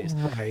 80s and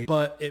 90s, right?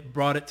 But it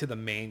brought it to the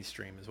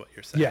mainstream, is what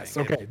you're saying. Yes,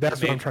 okay,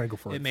 that's what I'm trying to go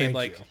for. It made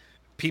like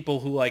people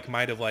who like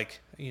might have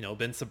like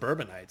been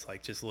suburbanites,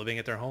 like just living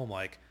at their home,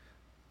 like,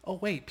 oh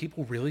wait,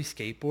 people really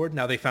skateboard?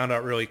 Now they found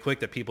out really quick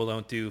that people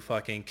don't do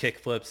fucking kick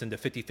flips into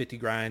 50-50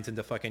 grinds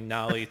into fucking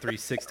nollie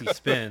 360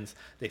 spins.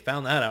 They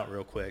found that out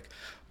real quick.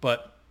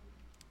 But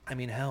I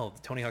mean, hell,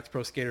 Tony Hawk's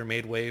Pro Skater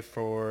made way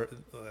for,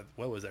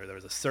 what was there? There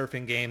was a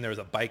surfing game. There was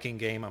a biking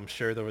game. I'm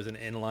sure there was an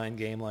inline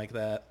game like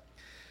that.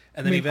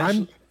 And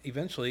then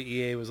eventually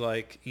EA was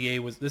like,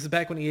 this is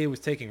back when EA was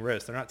taking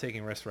risks. They're not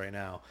taking risks right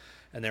now.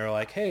 And they were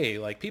like, hey,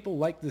 like people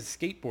like this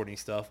skateboarding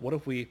stuff. What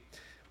if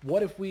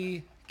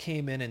we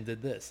came in and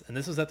did this? And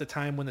this was at the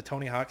time when the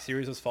Tony Hawk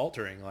series was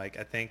faltering. Like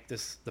I think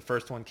the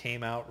first one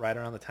came out right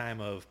around the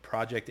time of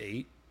Project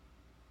 8.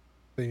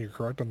 I think you're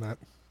correct on that.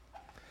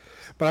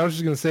 But I was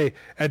just going to say,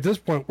 at this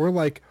point, we're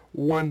like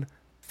one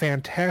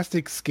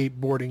fantastic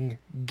skateboarding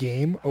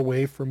game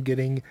away from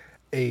getting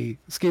a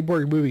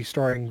skateboarding movie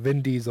starring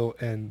Vin Diesel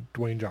and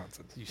Dwayne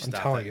Johnson. I'm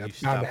telling you,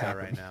 it's bound to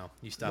happen right now.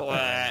 You stop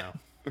that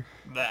right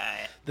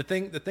now. The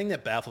thing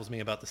that baffles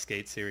me about the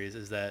Skate series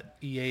is that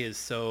EA is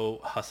so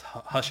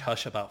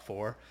hush about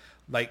 4.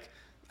 Like,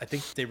 I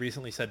think they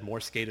recently said more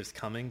Skate is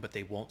coming, but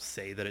they won't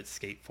say that it's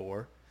Skate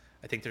 4.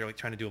 I think they're like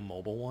trying to do a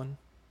mobile one,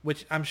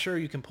 which I'm sure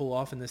you can pull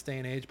off in this day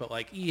and age, but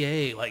like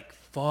EA, like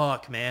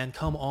fuck man,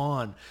 come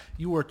on.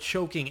 You are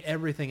choking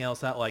everything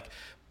else out, like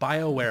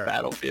BioWare.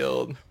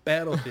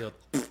 Battlefield.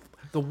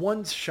 The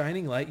one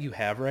shining light you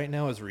have right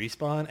now is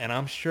Respawn, and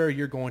I'm sure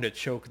you're going to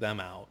choke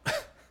them out.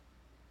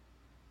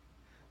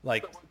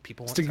 Like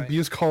people want to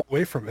use call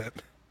away from it.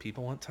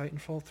 People want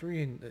Titanfall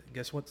 3, and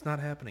guess what's not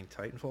happening?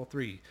 Titanfall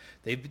 3.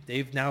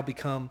 They've now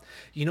become,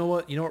 you know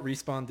what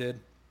Respawn did?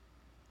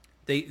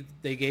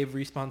 They gave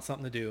Respawn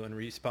something to do, and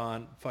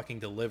Respawn fucking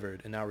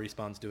delivered, and now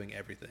Respawn's doing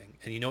everything.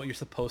 And you know what you're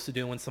supposed to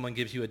do when someone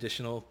gives you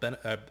additional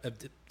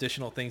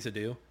things to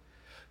do?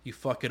 You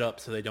fuck it up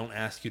so they don't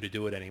ask you to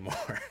do it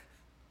anymore.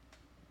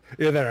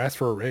 Yeah, they're asked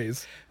for a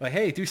raise. Like,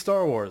 hey, do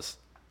Star Wars.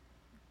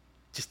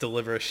 Just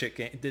deliver a shit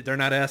game. They're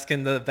not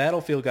asking the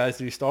Battlefield guys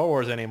to do Star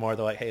Wars anymore.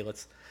 They're like, hey,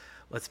 let's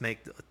make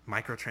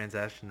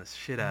microtransaction the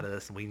shit out of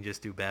this, and we can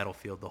just do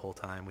Battlefield the whole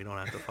time. We don't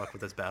have to fuck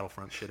with this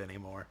Battlefront shit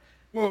anymore.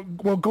 Well,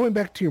 going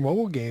back to your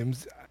mobile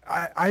games,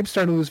 I'm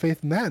starting to lose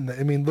faith in that.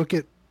 I mean, look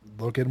at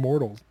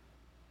Immortals.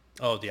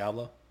 Oh,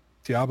 Diablo.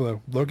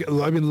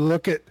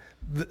 Look at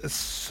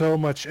so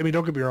much. I mean,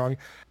 don't get me wrong.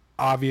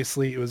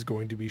 Obviously, it was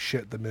going to be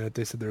shit the minute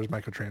they said there was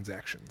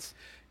microtransactions.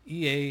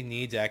 EA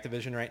needs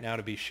Activision right now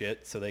to be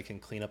shit so they can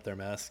clean up their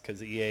mess,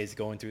 because EA is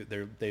going through.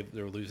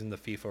 They're losing the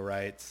FIFA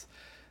rights.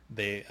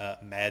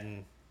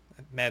 Madden's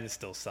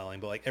still selling,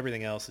 but like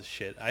everything else is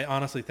shit. I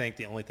honestly think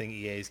the only thing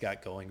EA's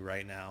got going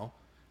right now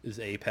is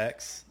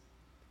Apex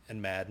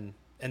and Madden,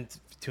 and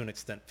to an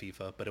extent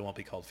FIFA, but it won't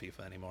be called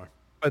FIFA anymore.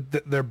 But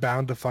they're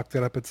bound to fuck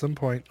that up at some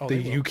point. Oh,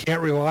 you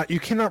cannot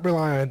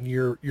rely on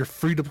your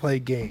free to play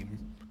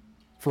game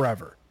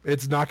forever.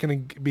 It's not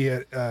going to be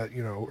a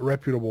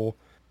reputable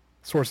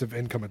source of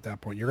income at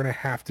that point. You're going to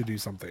have to do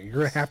something. You're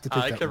going to have to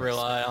take that risk.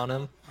 Rely on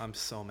him. I'm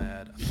so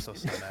mad. I'm so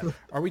mad.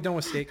 Are we done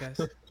with Skate,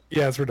 guys?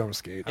 Yes, we're done with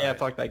Skate. Yeah,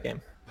 fuck that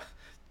game.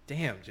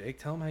 Damn, Jake,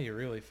 tell them how you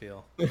really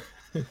feel.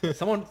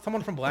 Someone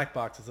from Black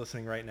Box is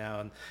listening right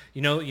now, and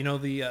you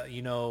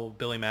know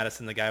Billy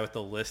Madison, the guy with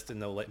the list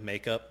and the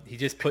makeup. He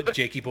just put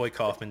Jakey Boy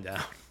Kaufman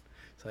down.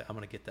 So I'm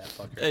gonna get that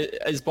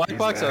fucker. Is Black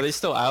Box? Are they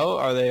still out?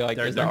 Or are they like?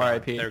 They're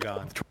RIP. They're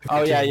gone.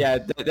 Oh yeah.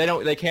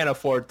 They can't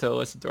afford to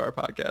listen to our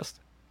podcast.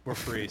 We're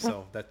free,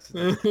 so that's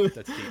deep.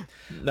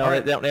 No,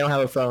 right. they don't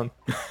have a phone.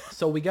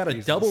 So we got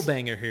a double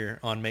banger here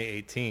on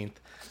May 18th.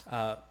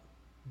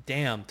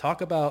 Damn,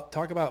 talk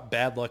about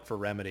bad luck for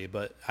Remedy,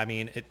 but I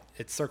mean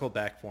it circled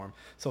back for him.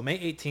 So May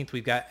 18th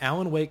we've got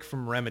Alan Wake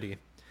from Remedy,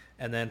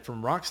 and then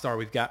from Rockstar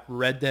we've got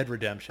Red Dead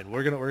Redemption.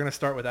 We're gonna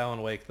start with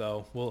Alan Wake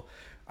though.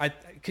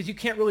 Because you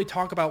can't really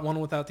talk about one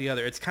without the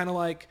other. It's kind of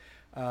like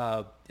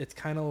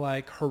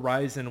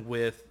Horizon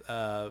with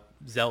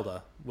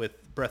Zelda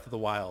with Breath of the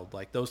Wild.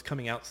 Like those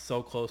coming out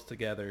so close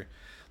together.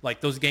 Like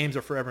those games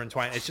are forever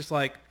entwined. It's just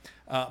like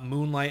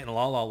Moonlight and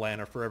La La Land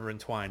are forever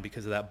entwined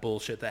because of that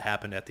bullshit that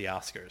happened at the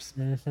Oscars.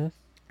 Mm-hmm.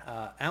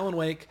 Alan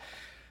Wake.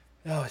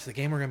 Oh, it's the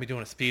game we're gonna be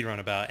doing a speed run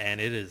about, and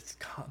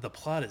the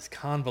plot is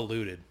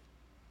convoluted.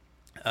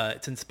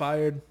 It's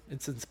inspired.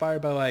 It's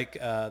inspired by like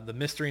the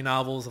mystery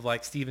novels of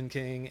like Stephen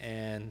King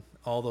and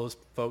all those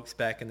folks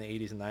back in the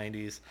 80s and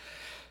 90s.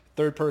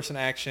 Third person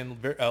action,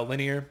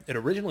 linear. It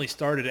originally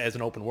started as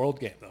an open world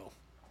game though,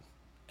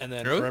 and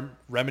then Really?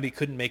 Remedy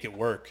couldn't make it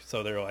work,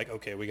 so they were like,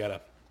 okay, we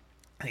gotta.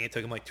 I think it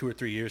took them like 2 or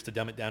 3 years to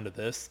dumb it down to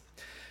this.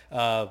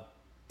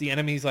 The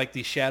enemies, like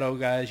these shadow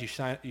guys, you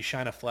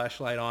shine a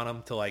flashlight on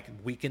them to like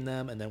weaken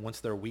them, and then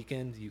once they're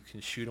weakened, you can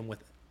shoot them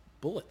with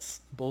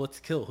bullets. Bullets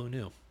kill. Who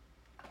knew?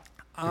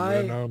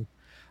 I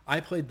I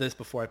played this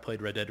before I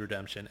played Red Dead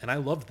Redemption, and I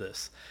loved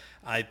this.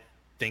 I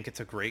think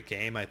it's a great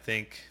game. I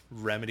think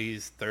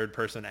Remedy's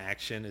third-person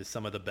action is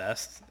some of the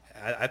best.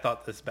 I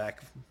thought this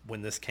back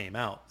when this came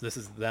out. This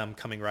is them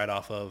coming right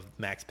off of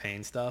Max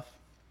Payne stuff.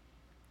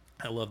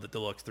 I love that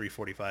Deluxe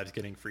 345 is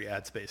getting free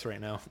ad space right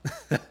now.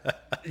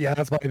 Yeah,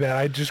 that's my bad.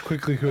 I just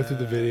quickly go through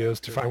the videos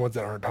to find ones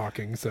that aren't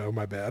talking, so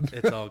my bad.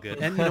 It's all good.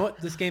 And you know what?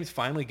 This game's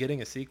finally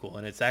getting a sequel,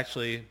 and it's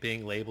actually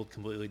being labeled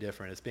completely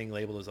different. It's being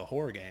labeled as a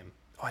horror game.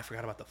 Oh, I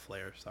forgot about the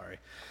flare. Sorry.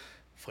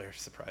 Flare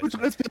surprised Which,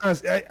 me. let's be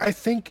honest, I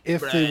think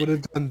if they Right. would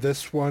have done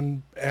this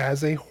one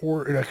as a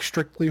horror, like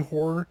strictly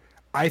horror,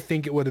 I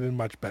think it would have been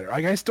much better.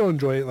 Like, I still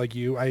enjoy it like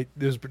you. I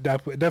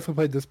definitely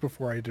played this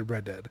before I did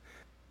Red Dead.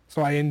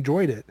 So I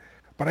enjoyed it.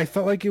 But I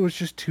felt like it was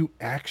just too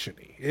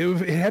actiony.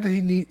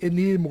 It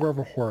needed more of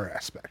a horror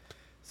aspect.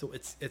 So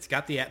it's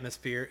got the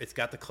atmosphere. It's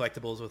got the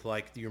collectibles with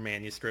like your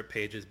manuscript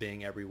pages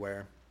being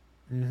everywhere.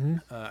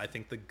 I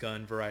think the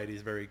gun variety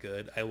is very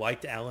good. I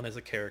liked Alan as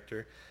a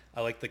character.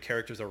 I like the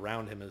characters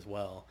around him as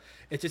well.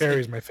 It's just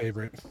Barry's my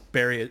favorite.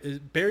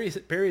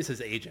 Barry's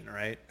his agent,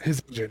 right?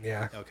 His agent,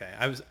 yeah. Okay,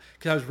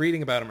 because I was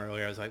reading about him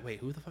earlier. I was like,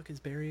 wait, who the fuck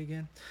is Barry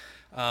again?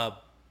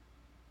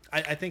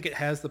 I think it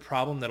has the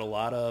problem that a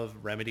lot of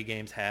Remedy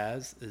games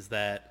has is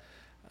that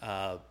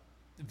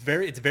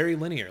it's very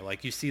linear.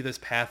 Like you see this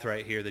path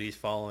right here that he's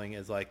following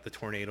as like the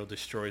tornado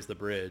destroys the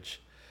bridge.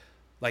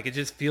 Like it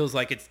just feels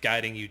like it's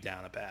guiding you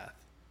down a path.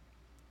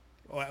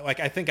 Like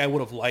I think I would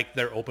have liked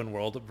their open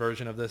world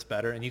version of this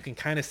better, and you can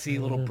kind of see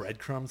little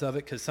breadcrumbs of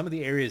it because some of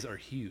the areas are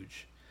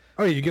huge.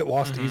 Oh, yeah, you get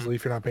lost easily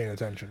if you're not paying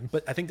attention.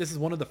 But I think this is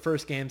one of the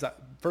first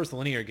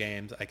linear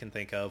games I can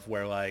think of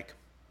where like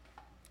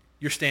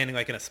you're standing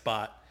like in a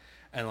spot,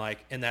 and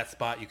like in that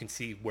spot you can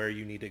see where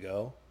you need to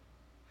go.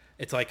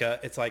 It's like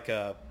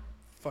a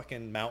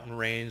fucking mountain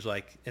range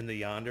like in the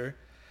yonder,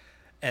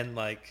 and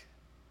like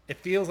it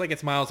feels like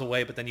it's miles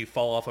away, but then you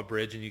fall off a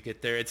bridge and you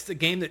get there. It's a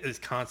game that is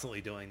constantly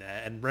doing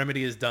that, and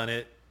Remedy has done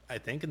it, I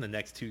think, in the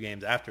next 2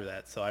 games after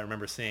that. So I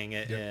remember seeing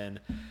it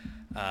in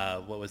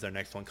what was their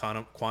next one,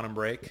 Quantum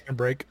Break. And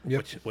break.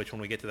 Yep. Which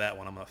when we get to that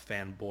one, I'm a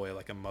fanboy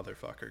like a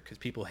motherfucker because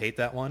people hate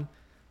that one.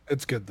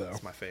 It's good though.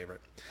 It's my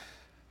favorite.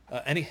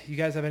 You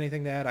guys have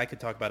anything to add? I could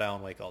talk about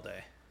Alan Wake all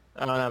day.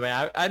 I don't know,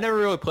 man. I never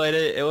really played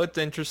it. It looked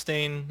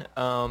interesting.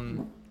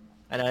 And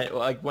I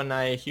like when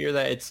I hear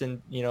that it's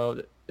in,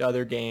 the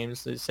other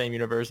games, the same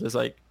universe as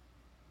like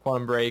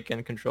Quantum Break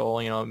and Control,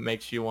 it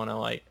makes you want to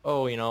like,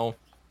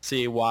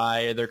 see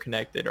why they're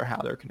connected or how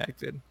they're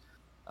connected.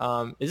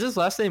 Is his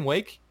last name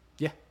Wake?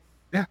 Yeah.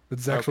 Yeah,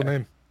 that's his actual Okay.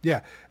 name.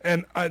 Yeah,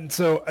 and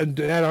to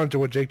add on to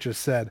what Jake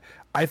just said,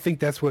 I think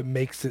that's what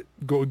makes it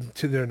go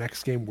to their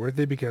next game worth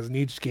it, because in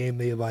each game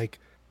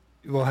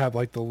they'll have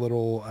like the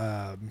little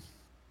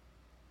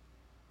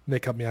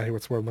Nick, help me out here.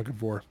 What's the word I'm looking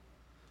for?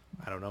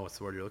 I don't know what's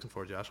the word you're looking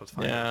for, Josh. Let's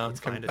find Yeah, it. I'm Let's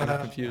find I'm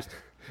it. confused.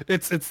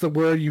 It's the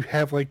where you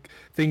have like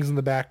things in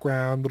the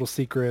background, little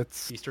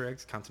secrets. Easter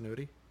eggs,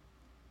 continuity.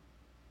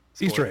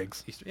 Easter Spoiler.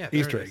 eggs. There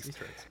Easter it is, eggs.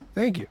 Easter eggs.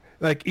 Thank you.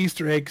 Like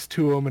Easter eggs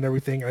to them and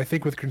everything. And I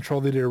think with Control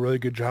they did a really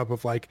good job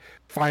of like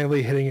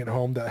finally hitting it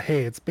home that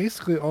hey, it's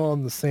basically all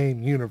in the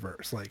same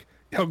universe. Like,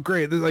 oh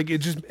great! Like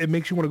it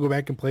makes you want to go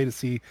back and play to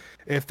see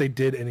if they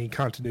did any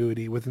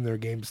continuity within their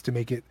games to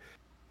make it,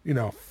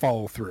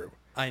 follow through.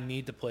 I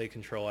need to play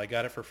Control. I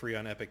got it for free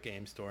on Epic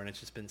Game Store, and it's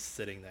just been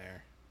sitting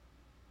there.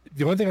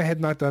 The only thing I had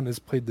not done is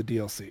played the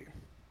DLC.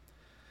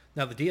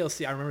 Now the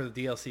DLC, I remember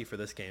the DLC for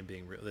this game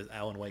being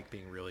Alan Wake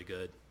being really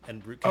good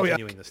and Oh, yeah.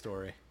 continuing the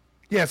story.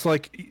 Yeah, so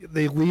like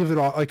they leave it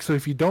off like so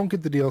if you don't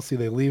get the DLC,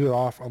 they leave it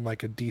off on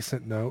like a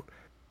decent note,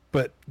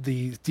 but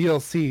the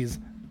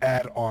DLCs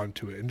add on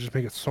to it and just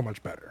make it so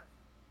much better.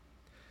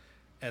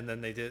 And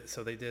then they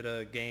did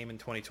a game in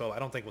 2012. I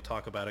don't think we'll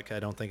talk about it 'cause I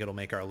don't think it'll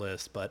make our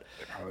list, but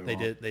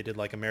probably they did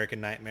like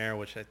American Nightmare,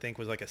 which I think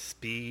was like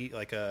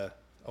a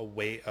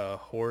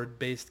horde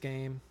based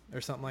game or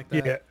something like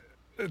that.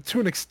 Yeah, to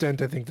an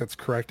extent, I think that's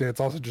correct, and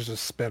it's also just a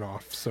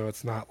spin-off, so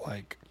it's not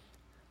like.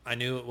 I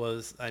knew it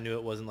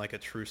wasn't like a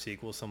true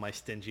sequel, so my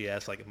stingy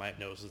ass, like my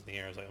nose was in the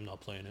air. I was like, I'm not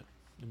playing it.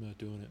 I'm not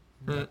doing it.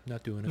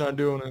 Not doing it. Not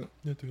doing it.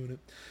 Not doing it.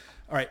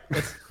 All right,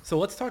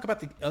 let's talk about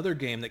the other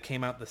game that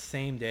came out the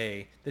same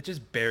day that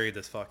just buried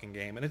this fucking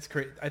game, and it's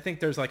crazy. I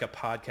think there's like a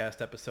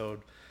podcast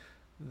episode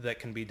that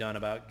can be done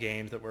about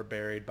games that were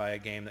buried by a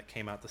game that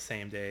came out the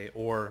same day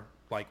or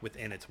like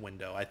within its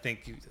window. I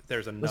think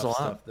there's enough a lot.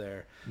 stuff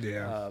there.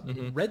 Yeah.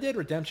 Red Dead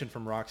Redemption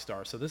from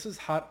Rockstar. So this is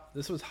hot.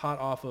 This was hot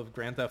off of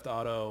Grand Theft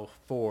Auto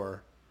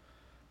 4.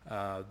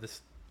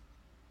 This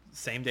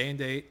same day and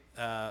date.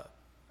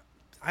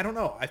 I don't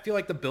know. I feel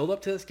like the build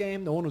up to this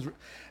game, I feel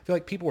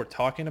like people were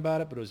talking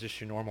about it, but it was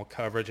just your normal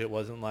coverage. It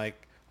wasn't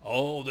like,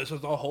 oh, this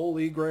is the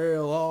holy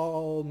grail.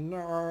 Oh,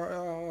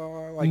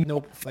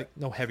 no,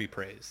 no heavy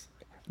praise.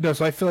 No,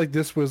 so I feel like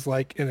this was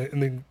like,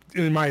 in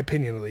my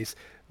opinion at least,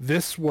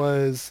 this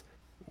was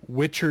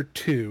Witcher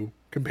 2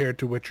 compared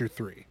to Witcher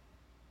 3.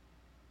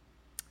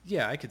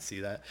 Yeah, I could see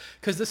that.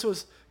 Because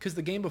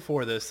the game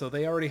before this, so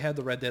they already had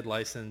the Red Dead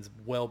license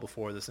well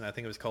before this, and I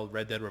think it was called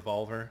Red Dead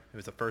Revolver. It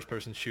was a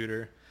first-person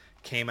shooter.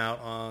 Came out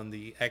on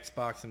the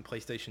Xbox and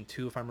PlayStation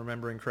 2, if I'm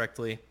remembering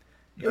correctly.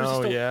 It was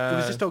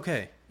just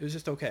okay. It was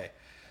just okay.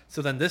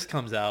 So then this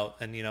comes out,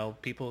 and,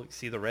 people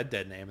see the Red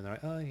Dead name, and they're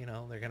like,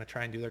 oh, they're going to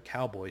try and do their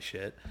cowboy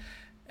shit.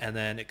 And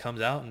then it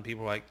comes out, and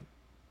people are like,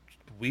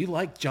 we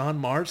like John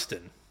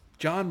Marston.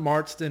 John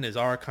Marston is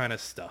our kind of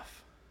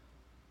stuff.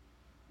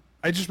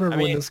 I just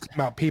remember when this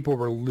came out, people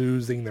were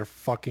losing their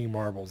fucking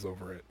marbles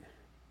over it.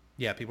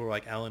 Yeah, people were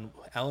like, Alan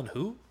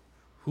who?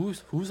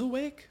 Who's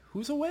awake?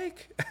 Who's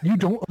awake? You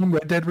don't own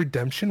Red Dead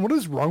Redemption? What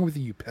is wrong with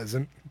you,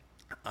 peasant?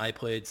 I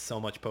played so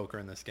much poker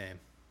in this game.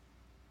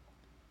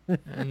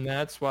 And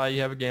that's why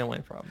you have a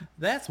gambling problem.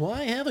 That's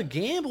why I have a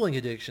gambling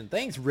addiction.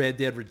 Thanks, Red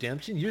Dead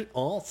Redemption. You're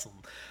awesome.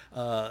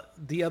 I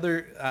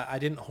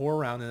didn't whore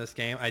around in this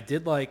game. I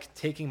did like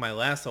taking my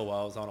lasso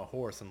while I was on a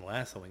horse and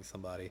lassoing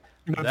somebody.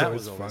 That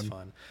was always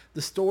fun.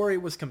 The story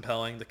was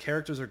compelling. The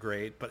characters are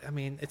great. But,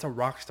 it's a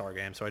Rockstar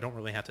game, so I don't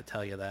really have to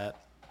tell you that.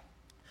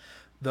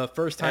 The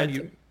first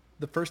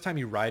time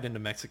you ride into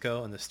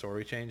Mexico and the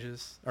story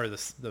changes, or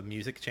the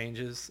music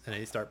changes, and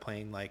they start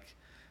playing like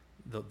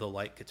the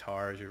light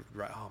guitars,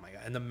 oh my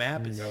god! And the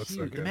map is huge.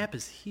 So the map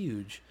is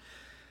huge.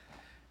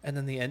 And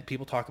then the end.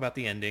 People talk about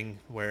the ending,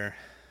 where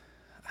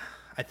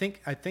I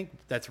think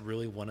that's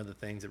really one of the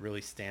things that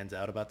really stands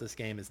out about this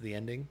game is the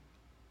ending.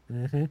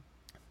 Mm-hmm.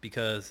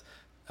 Because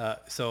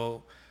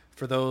so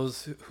for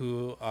those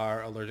who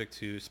are allergic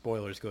to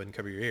spoilers, go ahead and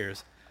cover your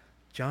ears.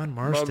 John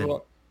Marston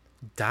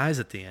dies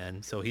at the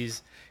end, so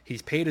he's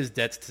paid his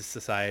debts to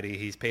society,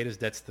 he's paid his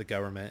debts to the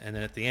government, and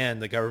then at the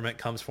end the government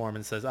comes for him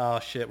and says, oh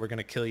shit, we're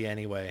gonna kill you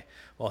anyway,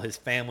 while his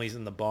family's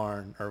in the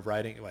barn or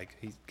riding, like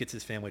he gets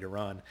his family to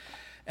run.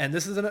 And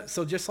this is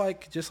so just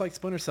like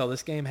Splinter Cell,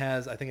 this game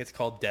has, I think it's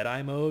called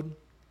Deadeye mode,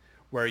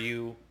 where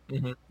you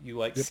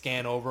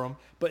scan over them,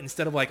 but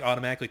instead of like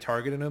automatically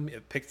targeting them,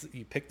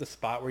 you pick the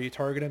spot where you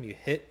target them, you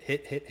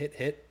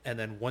hit, and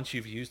then once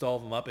you've used all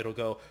of them up, it'll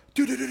go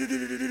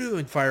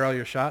and fire all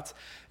your shots.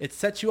 It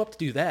sets you up to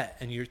do that,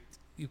 and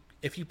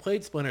if you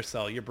played Splinter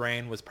Cell, your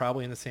brain was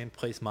probably in the same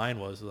place mine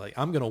was, like,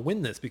 I'm gonna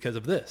win this because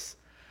of this.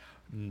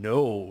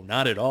 No,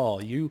 not at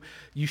all. You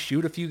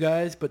shoot a few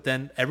guys, but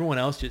then everyone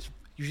else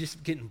you're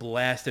just getting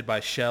blasted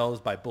by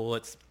shells, by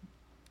bullets.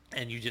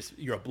 And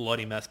you're a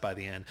bloody mess by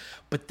the end.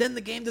 But then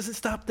the game doesn't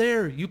stop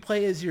there. You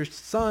play as your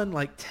son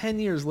like 10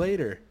 years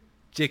later.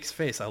 Jake's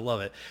face, I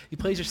love it. You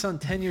play as your son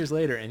 10 years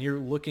later, and you're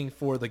looking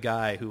for the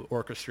guy who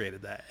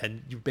orchestrated that.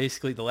 And you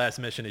basically, the last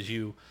mission is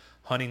you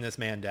hunting this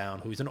man down,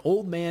 who's an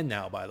old man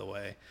now, by the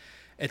way.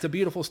 It's a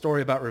beautiful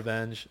story about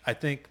revenge. I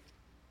think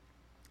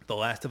The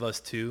Last of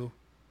Us 2,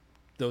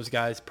 those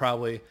guys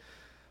probably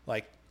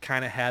like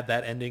kind of had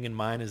that ending in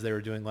mind as they were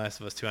doing Last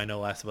of Us 2. I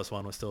know Last of Us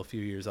 1 was still a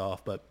few years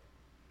off, but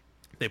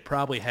they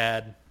probably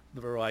they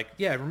were like,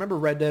 yeah, remember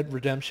Red Dead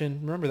Redemption?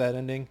 Remember that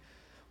ending?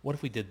 What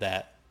if we did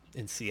that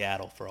in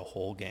Seattle for a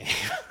whole game?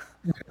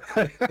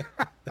 Yeah,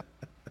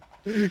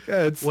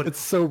 it's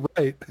so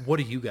right. What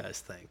do you guys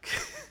think?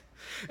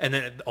 And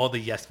then all the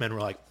yes men were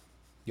like,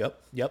 yep.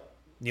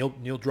 Neil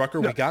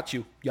Drucker, we got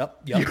you.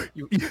 Yep.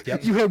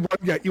 Yep. You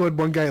had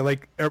one guy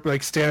like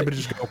stand up and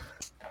just go,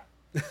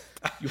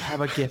 you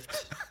have a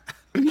gift.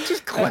 You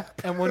just clap.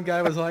 And one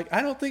guy was like,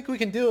 I don't think we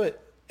can do it.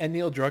 And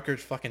Neil Drucker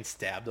fucking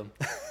stabbed him.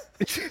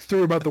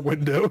 Threw him out the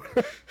window.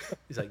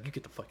 He's like, you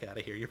get the fuck out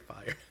of here. You're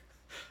fired.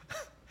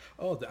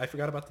 Oh, I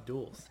forgot about the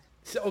duels.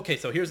 So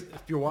here's,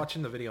 if you're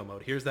watching the video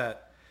mode, here's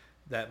that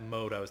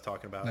mode I was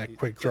talking about. That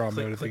quick draw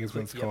mode, I think is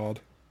what it's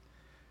called.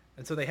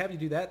 And so they have you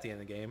do that at the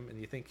end of the game, and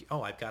you think,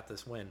 oh, I've got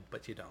this win,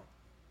 but you don't.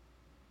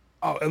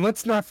 Oh, and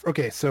let's not...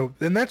 Okay, so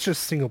then that's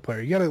just single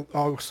player. You got to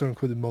also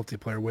include the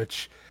multiplayer,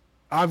 which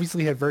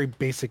obviously had very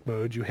basic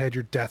modes. You had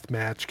your death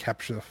match,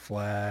 capture the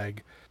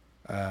flag,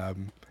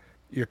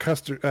 your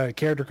character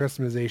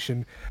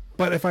customization.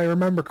 But if I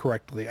remember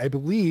correctly, I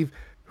believe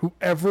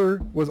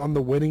whoever was on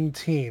the winning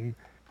team,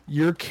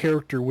 your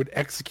character would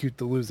execute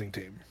the losing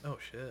team. Oh,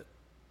 shit.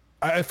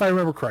 If I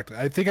remember correctly.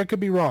 I think I could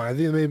be wrong. I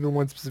think it may have been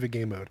one specific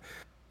game mode.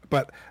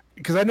 But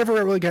because I never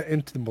really got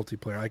into the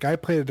multiplayer. Like, I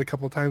played it a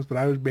couple of times, but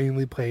I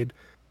mainly played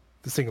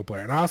the single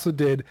player. And I also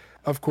did,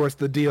 of course,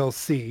 the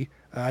DLC,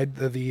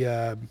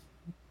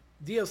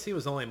 DLC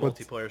was only What's-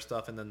 multiplayer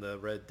stuff, and then the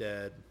Red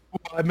Dead,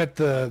 Well, I meant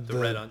the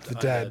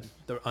dead,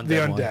 the undead, the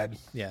one. undead.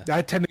 Yeah,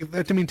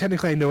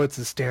 Technically, I know it's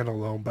a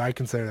standalone, but I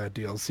consider that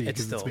DLC it's because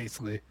it's still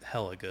basically.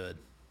 hella good.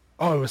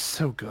 Oh, it was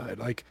so good.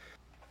 Like,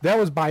 that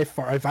was by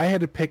far. If I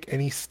had to pick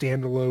any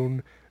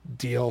standalone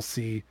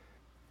DLC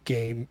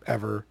game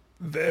ever,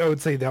 I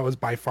would say that was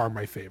by far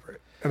my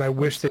favorite. And I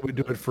wish they would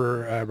do it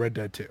for Red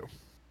Dead 2.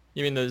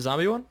 You mean the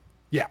zombie one?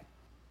 Yeah.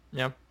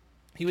 Yeah.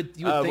 You would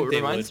think What they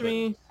reminds would,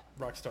 me,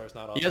 but Rockstar's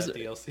not on you guys that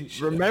DLC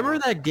shit remember anymore.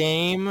 that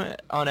game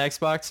on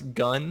Xbox,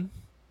 Gun?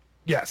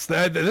 Yes,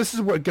 this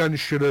is what Gun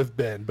should have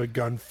been, but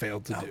Gun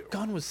failed to do.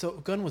 Gun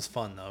was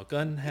fun though.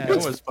 Gun had It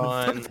was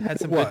fun. had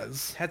some It good,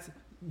 was.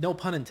 no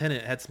pun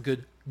intended. It had some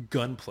good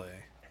gunplay.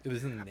 It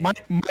was in the name.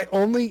 My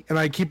only, and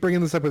I keep bringing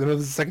this up, but I know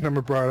this is the second time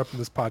I brought it up in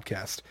this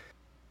podcast.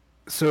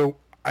 So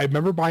I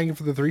remember buying it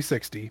for the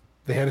 360.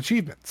 They had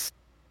achievements.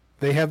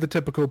 They have the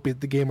typical beat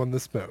the game on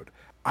this mode.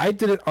 I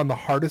did it on the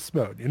hardest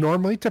mode.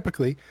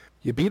 Typically,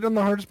 you beat it on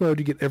the hardest mode,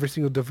 you get every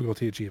single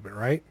difficulty achievement,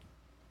 right?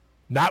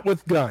 Not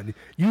with Gun.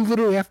 You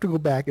literally have to go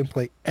back and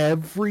play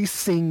every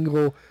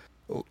single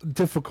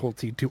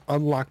difficulty to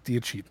unlock the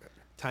achievement.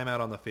 Timeout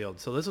on the field.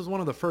 So this was one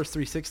of the first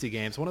 360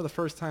 games, one of the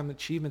first time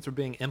achievements were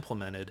being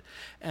implemented,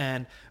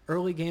 and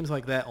early games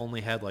like that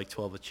only had like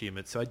 12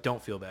 achievements, so I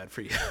don't feel bad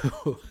for you.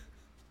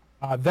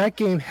 That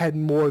game had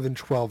more than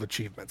 12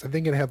 achievements. I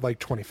think it had like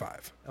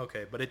 25.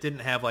 Okay, but it didn't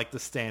have like the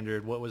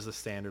standard. What was the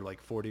standard,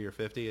 like 40 or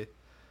 50?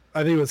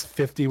 I think it was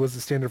 50 was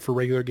the standard for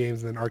regular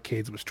games, and then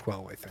arcades was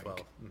 12, I think. 12.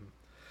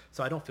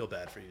 So I don't feel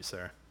bad for you,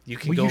 sir. You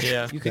can Well, go. you should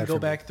Yeah. You feel can bad go for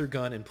me. back through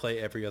Gun and play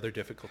every other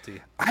difficulty.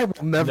 I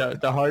will never.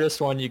 The hardest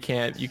one you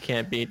can't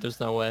beat. There's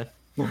no way.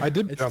 I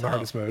did beat It's it on the tough.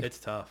 hardest mode. It's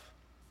tough.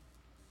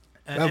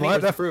 And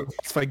That proof.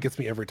 boss fight gets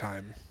me every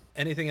time.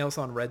 anything else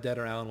on Red Dead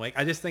or Alan Wake?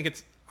 I just think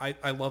it's.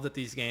 I love that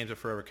these games are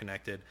forever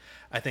connected.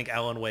 I think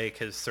Alan Wake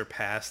has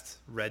surpassed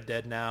Red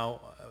Dead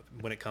now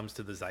when it comes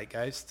to the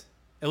zeitgeist.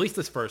 At least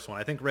this first one.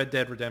 I think Red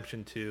Dead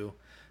Redemption 2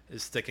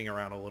 is sticking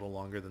around a little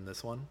longer than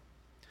this one.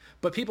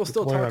 But people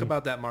still one talk on-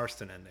 about that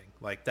Marston ending.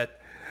 Like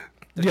that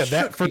Yeah, that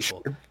shook for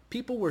people. sure.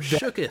 People were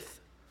shooketh.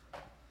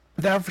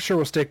 That for sure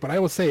will stick, but I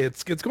will say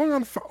it's going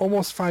on for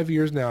almost 5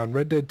 years now. In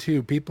Red Dead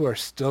 2, people are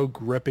still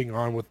gripping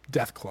on with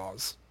death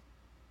claws.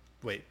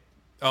 Wait.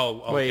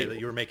 Oh, okay. Wait. That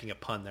you were making a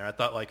pun there. I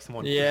thought like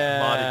someone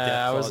Yeah, modded Death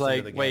I was Claws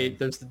into like, the wait, game.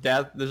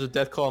 there's a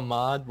Deathclaw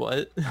mod.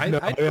 What? No,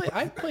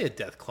 I'd play a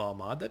Deathclaw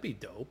mod. That'd be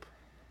dope.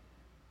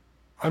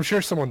 I'm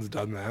sure someone's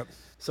done that.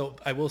 So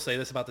I will say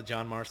this about the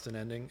John Marston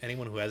ending.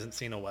 Anyone who hasn't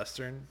seen a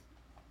Western,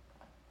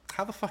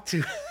 how the fuck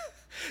do...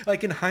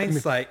 like in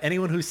hindsight,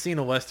 anyone who's seen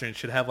a Western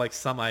should have like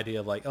some idea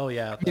of like, oh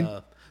yeah,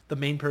 the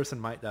main person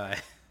might die.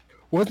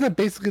 Wasn't that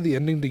basically the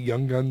ending to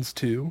Young Guns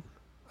 2?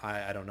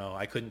 I don't know.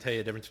 I couldn't tell you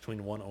the difference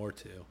between 1 or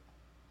 2.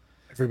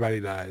 Everybody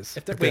dies.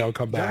 If If they they all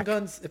come Young back.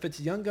 Guns, if it's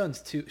Young Guns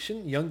 2,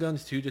 shouldn't Young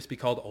Guns 2 just be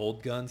called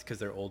Old Guns because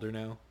they're older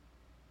now?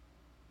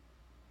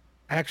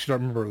 I actually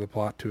don't remember the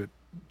plot to it,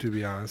 to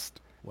be honest.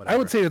 I Whatever.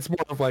 would say it's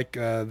more of like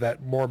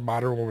that more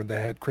modern one that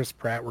had Chris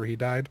Pratt where he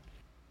died.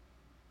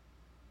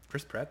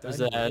 Chris Pratt died.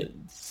 Was in that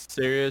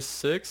Series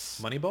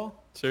 6? Moneyball?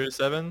 Series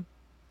 7?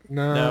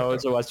 No, No,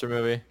 it's a Western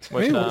movie.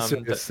 maybe With, it was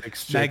um, Series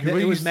 6. Jake. It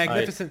was Magnificent.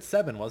 Magnificent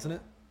Seven, wasn't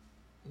it?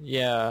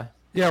 yeah.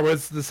 Yeah, it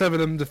was the 7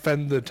 of them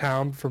defend the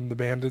town from the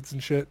bandits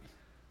and shit.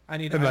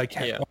 And like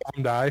Yeah. all of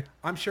them die.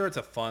 I'm sure it's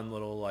a fun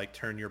little like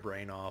turn your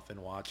brain off and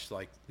watch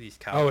like these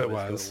Oh, cowboys it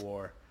go was. to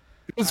war.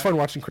 It was fun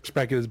watching Chris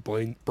Pratt get his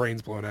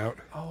brains blown out.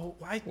 Oh,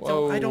 I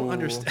don't Whoa.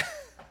 understand.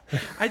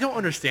 I don't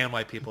understand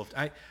why people.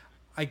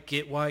 I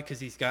get why, because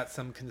he's got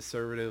some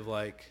conservative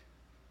like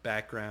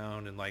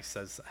background and like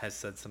has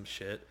said some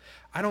shit.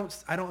 I don't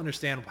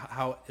understand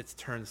how it's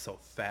turned so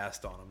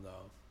fast on him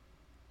though.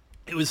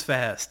 It was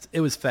fast.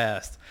 It was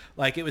fast.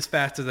 Like it was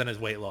faster than his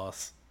weight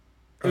loss.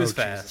 It was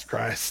fast. Jesus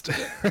Christ.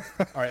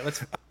 All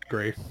right,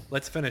 Great.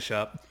 let's finish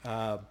up.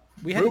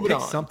 We had to Moving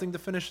pick on. something to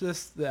finish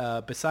this.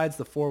 Besides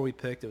the 4 we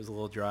picked, it was a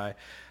little dry.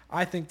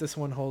 I think this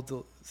one holds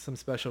some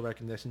special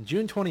recognition.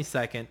 June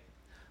 22nd,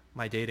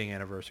 my dating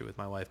anniversary with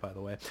my wife, by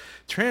the way.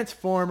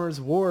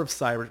 Transformers: War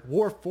for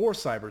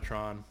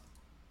Cybertron.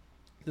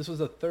 This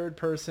was a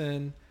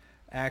third-person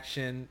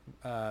action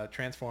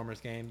Transformers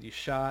game. You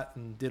shot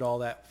and did all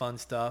that fun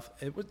stuff.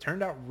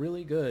 Turned out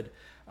really good.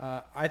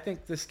 I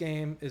think this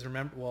game is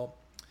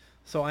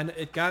So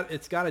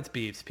it's got its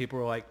beefs. People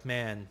were like,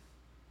 "Man,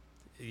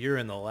 you're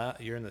in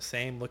the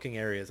same looking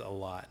areas a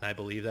lot," and I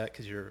believe that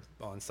because you're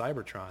on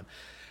Cybertron.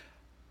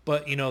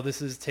 But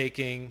this is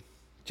taking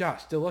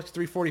Josh Deluxe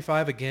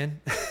 345 again.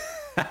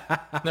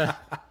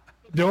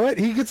 You know what?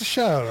 He gets a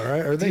shout out, all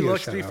right? Or they get a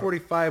Deluxe shout out.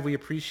 345, we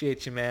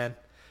appreciate you, man.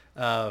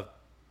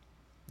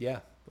 Yeah,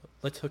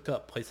 let's hook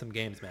up, play some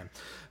games, man.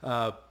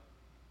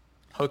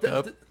 Hook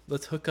up.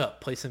 Let's hook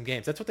up, play some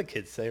games. That's what the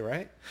kids say,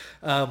 right?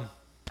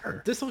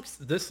 This looks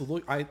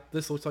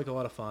like a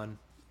lot of fun.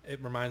 It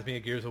reminds me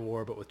of Gears of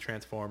War, but with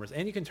Transformers,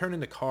 and you can turn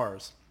into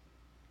cars.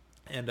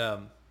 And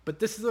but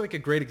this is like a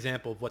great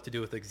example of what to do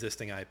with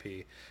existing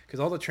IP, because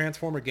all the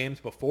Transformer games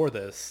before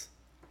this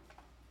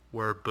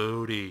were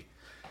booty.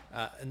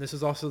 And this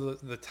is also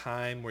the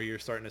time where you're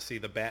starting to see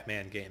the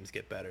Batman games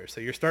get better. So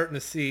you're starting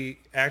to see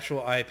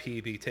actual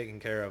IP be taken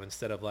care of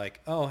instead of like,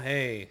 oh,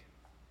 hey,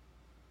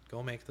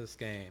 go make this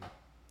game.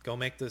 Go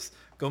make this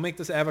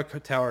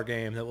Avatar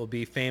game that will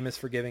be famous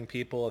for giving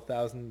people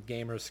 1,000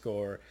 gamer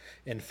score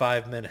in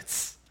 5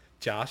 minutes.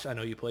 Josh, I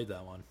know you played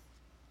that one.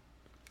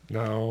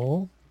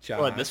 No. Josh.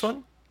 What, this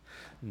one?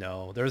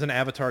 No, there was an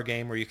Avatar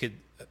game where you could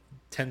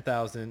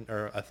 10,000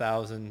 or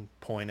 1,000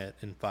 point it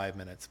in 5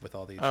 minutes with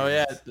all the Oh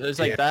yeah, achievements. there's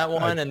like Yeah, that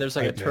one, and there's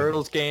like I a did.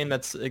 Turtles game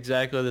that's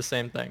exactly the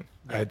same thing.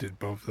 I did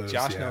both those.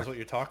 Josh yeah. knows what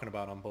you're talking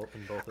about in both.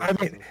 I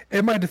mean,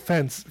 in my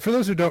defense, for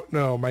those who don't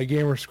know, my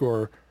gamer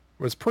score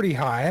was pretty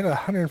high. I had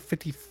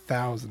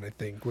 150,000, I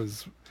think,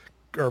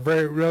 or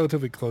very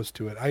relatively close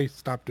to it. I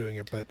stopped doing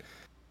it, but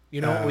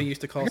you know what we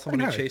used to call I got someone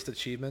who pretty high. chased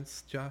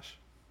achievements, Josh?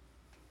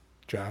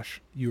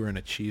 Josh, You were an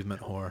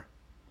achievement whore.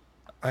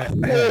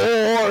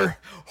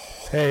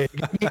 hey,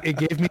 it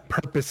gave me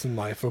purpose in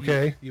life.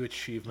 Okay, You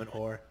achievement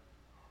whore.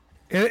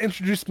 and it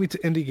introduced me to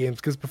indie games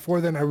because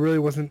before then I really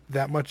wasn't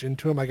that much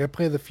into them. Like I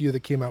played the few that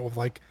came out with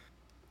like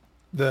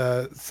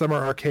the Summer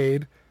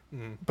Arcade,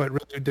 but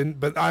really didn't.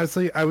 But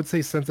honestly, I would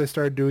say since I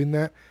started doing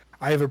that,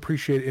 I have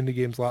appreciated indie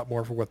games a lot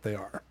more for what they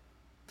are.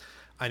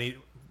 I need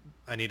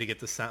to get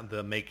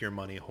the make your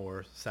money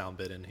whore sound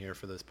bit in here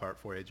for this part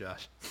for you,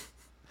 Josh.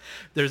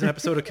 There's an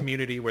episode of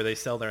Community where they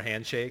sell their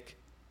handshake,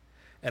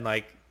 and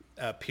like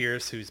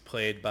Pierce, who's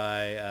played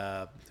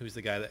by who's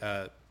the guy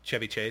that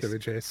Chevy Chase, Chevy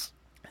Chase.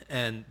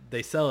 and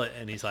they sell it,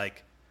 and he's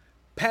like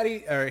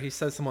Patty, or he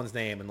says someone's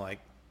name, and like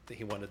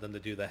he wanted them to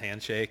do the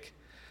handshake,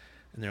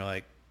 and they're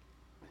like,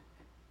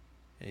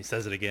 and he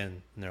says it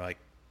again, and they're like,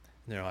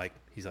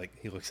 he's like,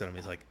 he looks at him,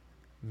 he's like,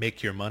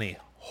 make your money,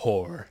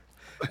 whore,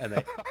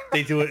 and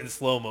they do it in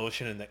slow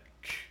motion, and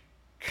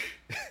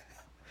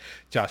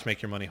Josh,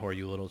 make your money, whore,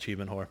 you little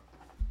achievement whore.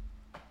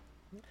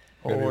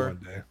 Maybe Or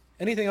one day.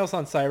 Anything else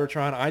on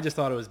Cybertron? I just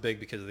thought it was big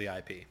because of the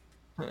IP.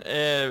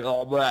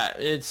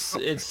 it's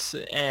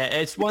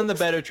one of the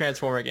better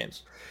Transformer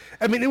games.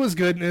 I mean, it was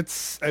good. And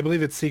I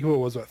believe its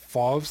sequel was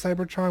Fall of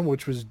Cybertron,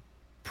 which was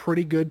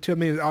pretty good too. I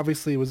mean,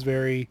 obviously it was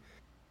very,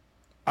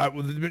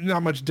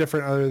 not much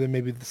different other than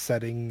maybe the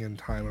setting and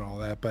time and all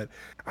that. But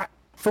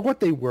for what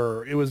they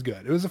were, it was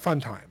good. It was a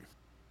fun time.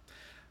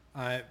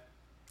 I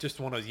just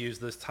want to use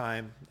this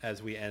time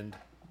as we end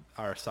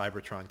our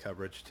Cybertron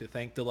coverage to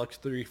thank Deluxe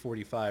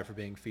 345 for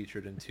being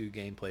featured in 2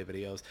 gameplay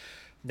videos.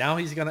 Now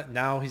he's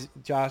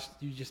Josh,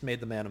 you just made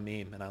the man a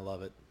meme, and I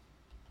love it.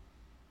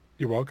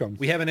 You're welcome.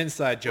 We have an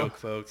inside joke,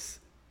 folks.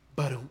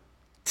 But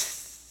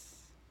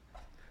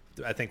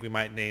I think we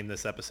might name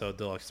this episode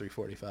Deluxe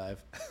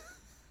 345.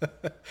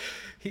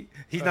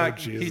 He's not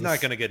Jesus.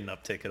 going to get an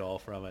uptick at all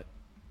from it.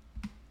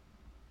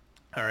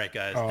 All right,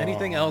 guys.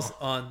 Anything else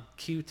on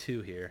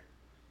Q2 here?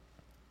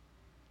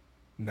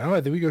 No,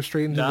 I think we go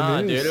straight into Nah,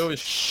 the news. dude, it was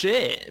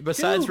shit.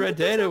 Besides Dude, Red what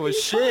the Dead, fuck it are was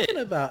you shit.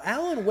 talking about?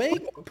 Alan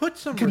Wake, put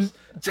some Tom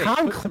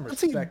respect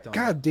Clancy, on it.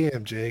 God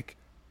damn, Jake.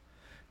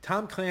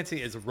 Tom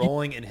Clancy is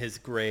rolling in his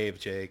grave,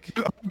 Jake.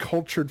 You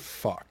uncultured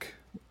fuck.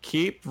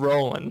 Keep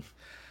rolling.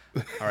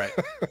 All right.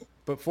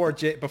 Before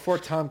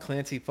Tom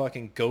Clancy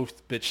fucking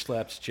ghost bitch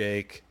slaps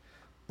Jake,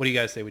 what do you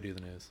guys say we do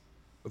the news?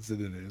 Let's do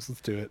the news. Let's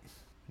do it.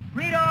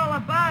 Read all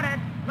about it.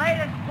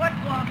 Latest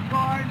football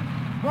scores.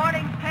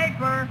 Morning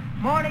paper.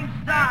 Morning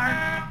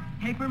Star.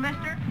 Paper,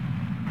 mister?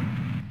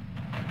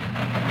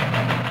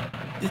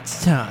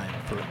 It's time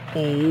for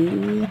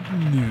old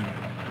news.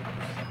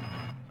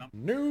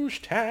 News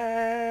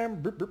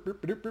time.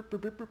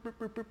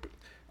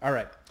 All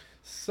right.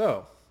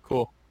 So,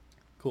 Cool.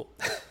 cool.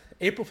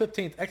 April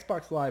 15th,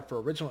 Xbox Live for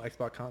original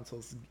Xbox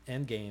consoles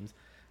and games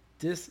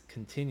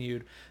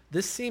discontinued.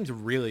 This seems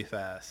really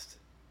fast.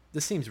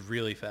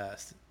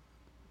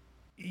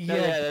 Yeah,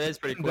 that is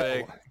pretty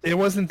quick. It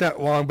wasn't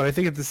that long, but I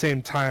think at the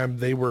same time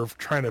they were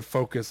trying to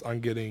focus on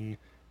getting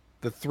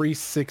the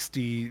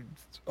 360,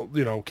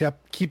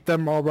 keep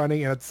them all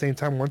running, and at the same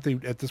time, weren't they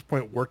at this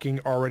point working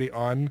already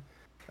on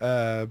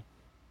the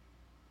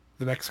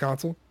next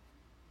console?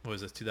 What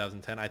was this,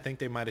 2010? I think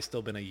they might have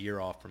still been a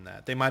year off from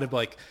that. There might have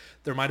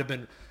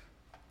been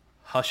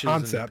hushes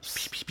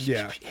Concepts, and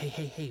yeah.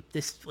 Hey,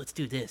 let's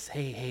do this.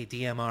 Hey,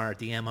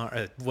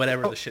 DMR,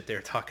 whatever the shit they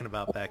were talking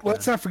about back then.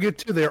 Let's not forget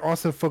too, they're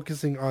also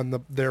focusing on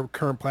their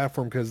current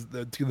platform because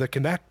the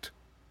Kinect.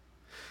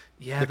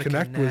 Yeah, the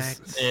Kinect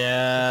was-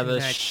 Yeah, the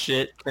Kinect.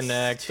 shit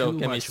Connect. Too Don't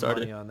get me much started.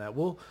 money on that.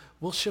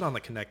 We'll shit on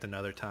the Kinect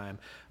another time.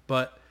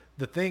 But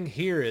the thing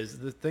here is,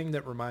 the thing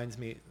that reminds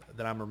me,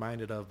 that I'm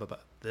reminded of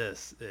about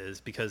this is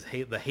because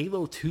the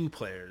Halo 2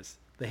 players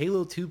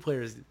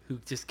who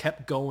just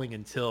kept going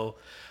until,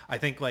 I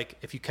think, like,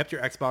 if you kept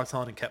your Xbox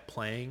on and kept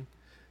playing,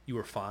 you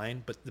were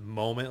fine. But the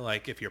moment,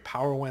 like, if your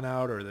power went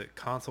out or the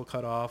console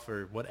cut off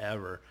or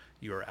whatever,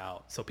 you were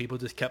out. So people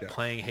just kept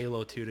playing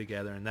Halo 2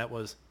 together, and that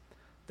was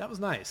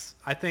nice.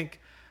 I think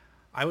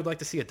I would like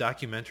to see a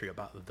documentary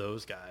about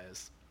those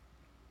guys.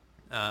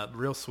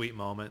 Real sweet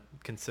moment,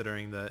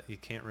 considering that you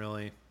can't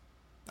really...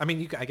 I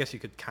mean, I guess you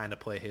could kind of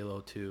play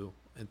Halo 2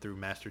 and through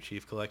Master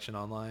Chief Collection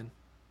online.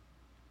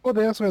 Well,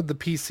 they also had the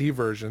PC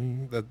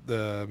version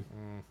that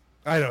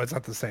I know it's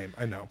not the same.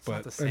 I know, It's but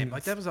not the same.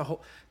 Like that was a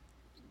whole.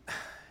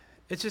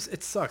 It's just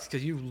it sucks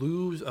because you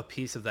lose a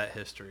piece of that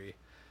history.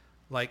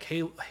 Like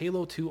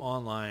Halo 2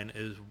 Online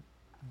is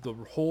the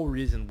whole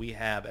reason we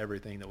have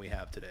everything that we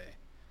have today.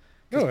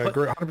 No, I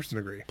agree, 100%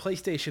 agree.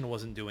 PlayStation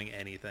wasn't doing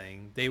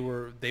anything. They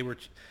were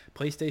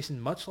PlayStation,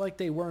 much like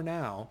they are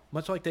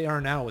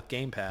now with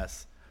Game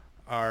Pass,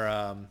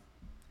 are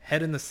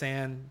head in the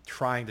sand,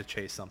 trying to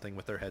chase something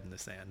with their head in the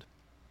sand.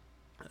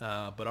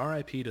 But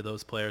RIP to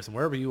those players, and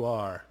wherever you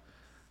are,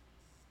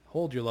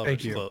 hold your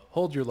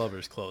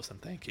lovers close, and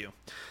thank you.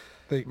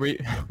 We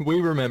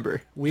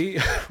remember.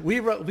 We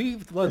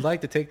would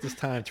like to take this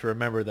time to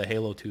remember the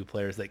Halo 2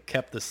 players that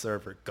kept the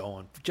server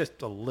going for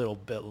just a little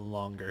bit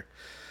longer.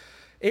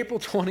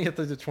 April 20th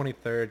to the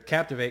 23rd,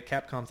 Captivate,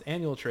 Capcom's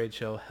annual trade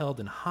show held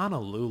in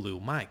Honolulu.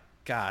 My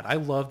God, I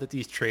love that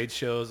these trade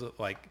shows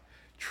like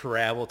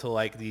travel to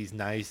like these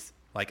nice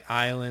like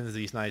islands,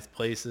 these nice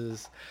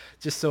places,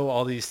 just so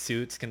all these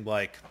suits can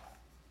like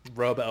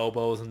rub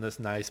elbows in this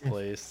nice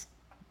place.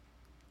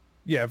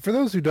 Yeah, for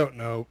those who don't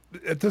know,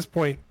 at this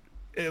point,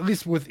 at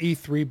least with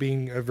E3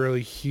 being a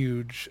really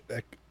huge,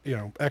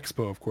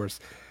 expo, of course,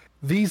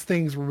 these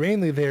things were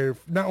mainly there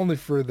not only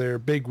for their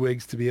big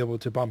wigs to be able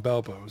to bump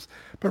elbows,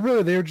 but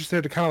really they were just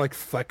there to kind of like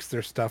flex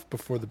their stuff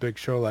before the big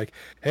show. Like,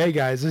 hey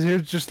guys,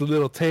 here's just a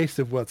little taste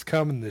of what's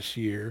coming this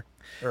year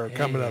or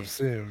coming up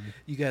soon.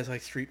 You guys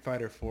like Street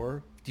Fighter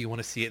 4? Do you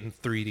want to see it in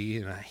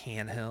 3D in a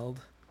handheld?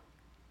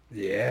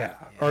 Yeah.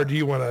 Or do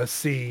you want to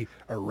see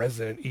a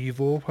Resident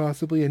Evil,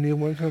 possibly a new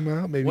one come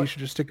out? Maybe you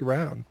should just stick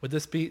around.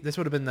 This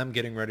would have been them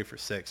getting ready for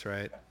 6,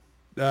 right?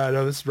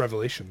 No, this is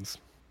Revelations.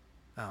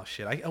 Oh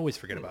shit! I always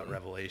forget about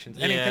Revelations.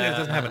 Anything that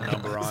doesn't have a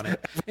number on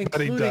it,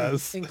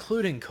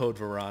 including Code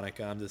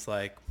Veronica. I'm just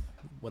like,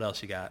 what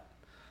else you got?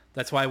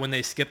 That's why when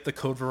they skipped the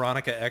Code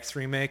Veronica X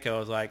remake, I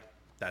was like,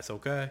 that's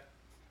okay.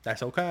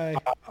 That's okay.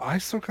 I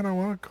still kind of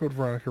want a Code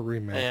Veronica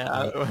remake.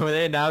 Yeah, when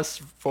they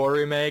announced 4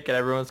 remake and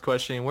everyone's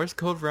questioning, where's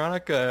Code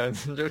Veronica?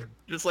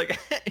 Just like,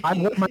 I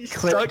want my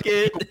Claire. Suck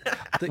it.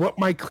 I want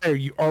my Claire.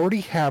 You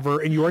already have her,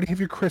 and you already have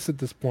your Chris at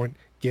this point.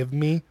 Give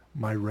me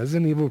my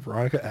Resident Evil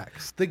Veronica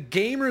X. The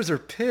gamers are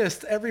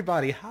pissed.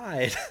 Everybody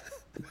hide.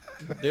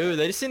 Dude,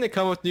 they just need to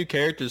come with new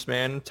characters,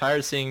 man. I'm tired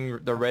of seeing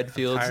the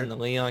Redfields and the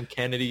Leon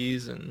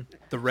Kennedys and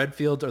the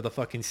Redfields are the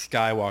fucking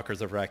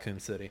Skywalkers of Raccoon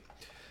City.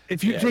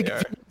 If you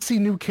see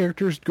new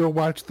characters, go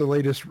watch the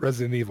latest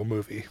Resident Evil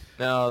movie.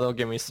 No, don't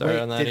get me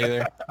started on that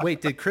either. Wait,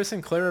 did Chris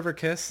and Claire ever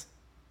kiss?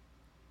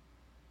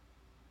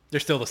 They're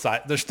still the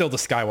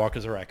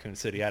Skywalkers of Raccoon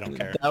City. I don't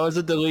care. That was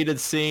a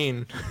deleted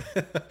scene.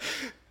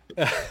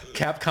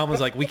 Capcom was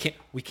like, we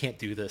can't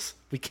do this.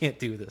 We can't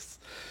do this.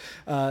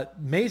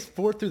 May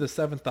 4th through the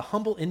 7th, the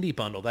Humble Indie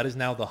Bundle. That is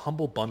now the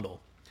Humble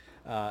Bundle.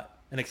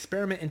 An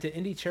experiment into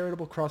indie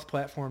charitable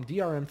cross-platform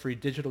DRM-free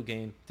digital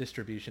game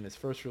distribution is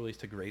first released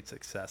to great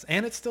success,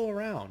 and it's still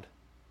around.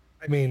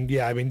 I mean,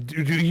 yeah.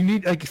 Do you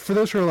need, like, for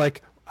those who are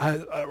like,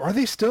 are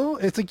they still?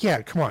 It's like,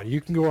 yeah, come on.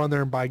 You can go on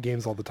there and buy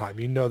games all the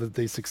time. You know that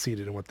they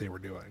succeeded in what they were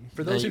doing.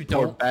 For those who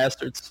don't,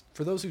 bastards.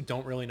 For those who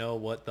don't really know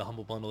what the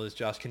Humble Bundle is,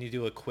 Josh, can you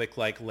do a quick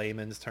like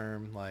layman's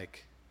term,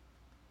 like?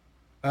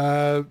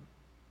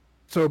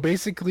 So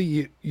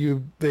basically,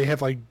 they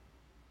have like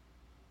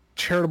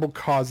charitable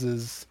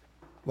causes.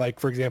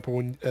 Like, for example,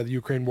 when the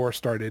Ukraine war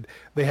started,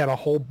 they had a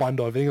whole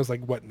bundle. I think it was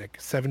like, what,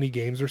 Nick, 70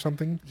 games or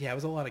something? Yeah, it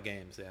was a lot of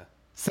games, yeah.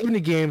 70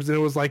 games, and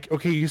it was like,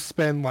 okay, you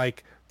spend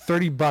like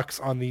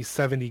 $30 on these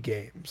 70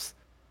 games.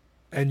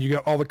 And you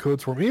get all the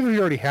codes for them. Even if you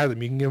already have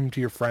them, you can give them to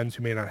your friends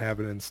who may not have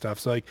it and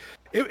stuff. So, like,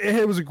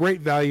 it was a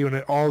great value,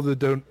 and all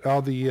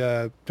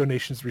the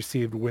donations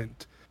received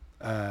went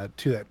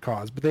to that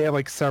cause. But they have,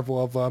 like,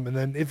 several of them. And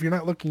then if you're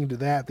not looking into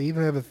that, they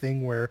even have a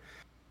thing where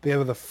they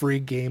have the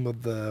free game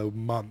of the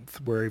month,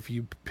 where if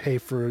you pay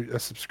for a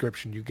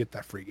subscription, you get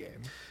that free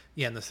game.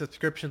 Yeah, and the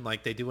subscription,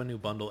 like, they do a new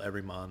bundle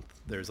every month.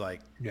 There's,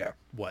 like,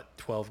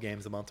 12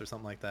 games a month or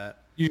something like that?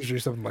 Usually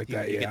something like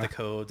that, You get the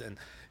codes, and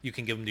you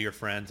can give them to your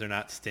friends. They're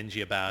not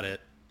stingy about it.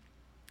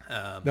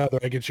 No, they're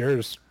like, it's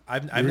yours.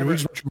 I've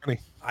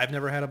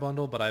never had a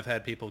bundle, but I've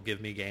had people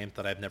give me games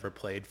that I've never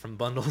played from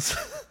bundles.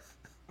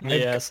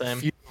 Yeah, same.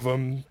 A few of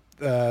them.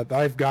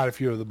 I've got a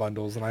few of the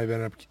bundles, and I've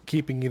ended up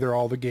keeping either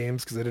all the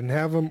games because I didn't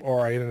have them,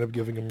 or I ended up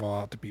giving them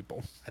all out to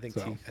people. I think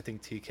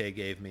TK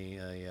gave me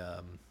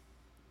a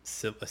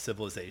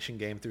Civilization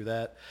game through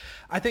that.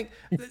 I think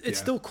it's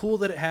still cool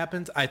that it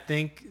happens. I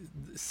think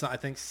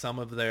some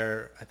of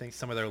their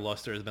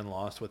luster has been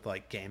lost with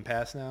like Game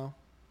Pass now.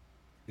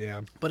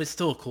 Yeah, but it's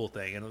still a cool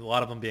thing, and a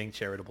lot of them being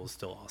charitable is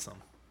still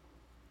awesome.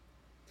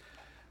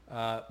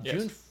 Yes.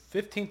 June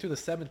 15th through the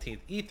 17th,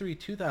 E3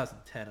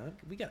 2010.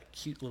 We got a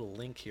cute little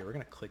link here. We're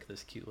gonna click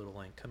this cute little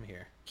link. Come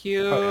here.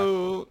 Cute.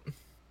 Oh, yeah.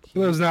 For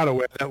those not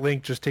aware, that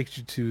link just takes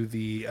you to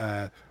the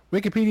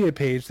Wikipedia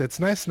page that's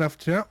nice enough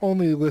to not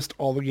only list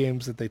all the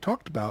games that they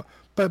talked about,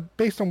 but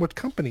based on which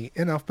company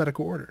in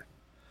alphabetical order.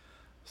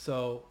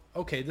 So,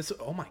 okay,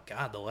 oh my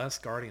God, The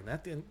Last Guardian.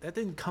 That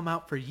didn't come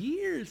out for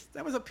years.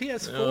 That was a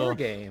PS4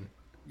 game.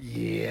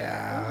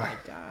 Yeah. Oh my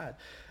god.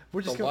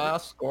 We're The just gonna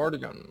Last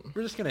Guardian.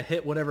 we're just gonna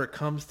hit whatever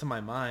comes to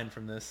my mind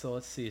from this. So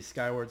let's see,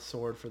 Skyward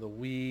Sword for the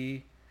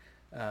Wii,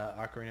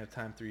 Ocarina of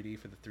Time 3D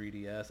for the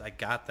 3DS. I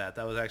got that.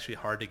 That was actually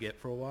hard to get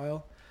for a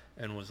while,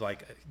 and was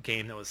like a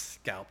game that was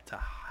scalped to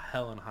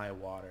hell and high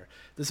water.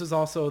 This is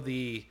also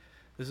the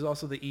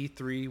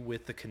E3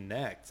 with the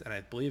Kinect, and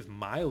I believe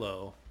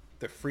Milo,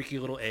 the freaky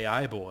little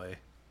AI boy.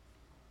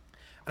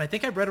 And I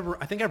think I read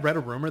a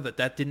rumor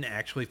that didn't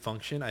actually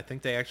function. I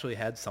think they actually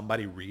had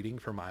somebody reading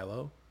for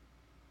Milo.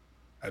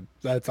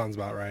 That sounds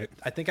about right.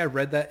 I think I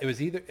read that it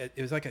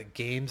was like a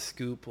Game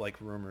Scoop like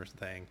rumors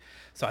thing.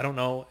 So I don't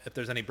know if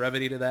there's any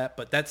brevity to that,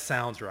 but that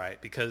sounds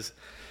right because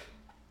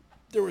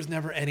there was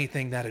never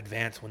anything that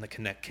advanced when the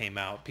Kinect came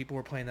out. People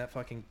were playing that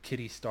fucking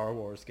kiddie Star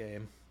Wars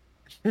game.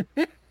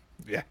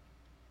 Yeah.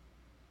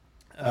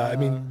 I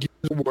mean,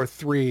 Gears of War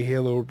 3,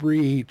 Halo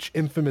Reach,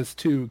 Infamous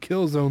 2,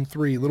 Killzone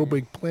 3, Little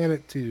Big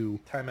Planet 2.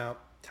 Timeout.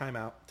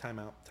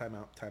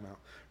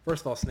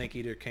 First of all, Snake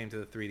Eater came to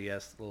the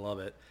 3DS. Love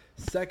it.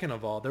 Second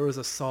of all, there was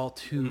a Saw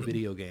 2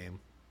 video game.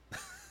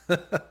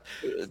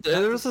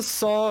 There was a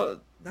Saw.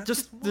 Not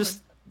Just one,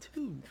 this.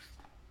 two.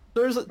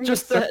 There's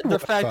just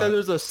the fact that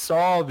there's a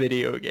Saw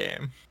video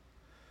game.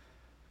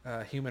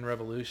 Human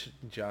Revolution.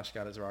 Josh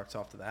got his rocks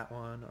off to that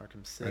one.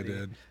 Arkham City. I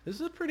did. This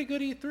is a pretty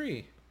good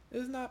E3.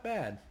 It's not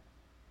bad.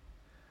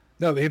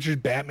 No, they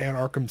introduced Batman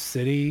Arkham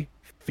City,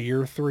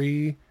 Fear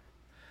 3.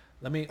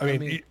 Let me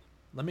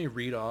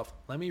read off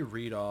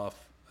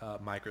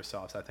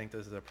Microsoft's. I think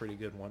this is a pretty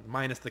good one,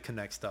 minus the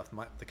Kinect stuff.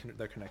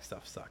 Their Kinect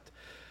stuff sucked.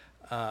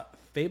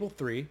 Fable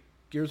 3,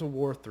 Gears of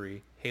War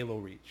 3, Halo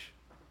Reach.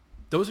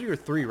 Those are your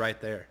three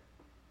right there.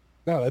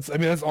 No,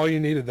 that's all you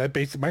needed. That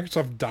basic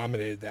Microsoft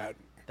dominated that.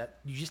 That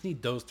you just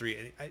need those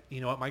three. And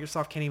you know what?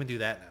 Microsoft can't even do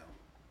that now.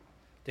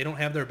 They don't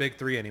have their big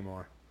three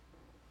anymore.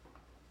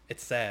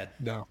 It's sad.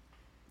 No.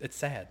 It's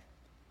sad.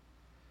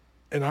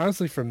 And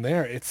honestly, from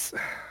there,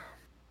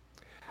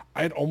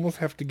 I'd almost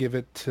have to give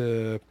it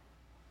to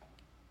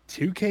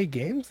 2K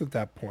Games at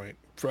that point.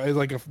 For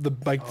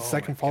the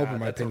second follow-up, in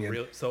my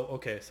opinion.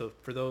 So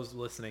for those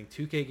listening,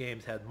 2K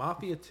Games had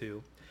Mafia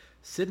 2,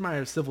 Sid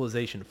Meier's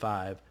Civilization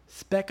 5,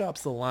 Spec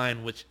Ops: The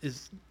Line, which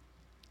is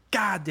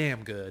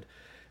goddamn good,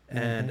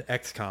 and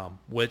XCOM,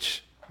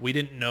 which we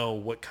didn't know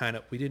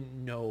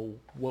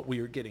what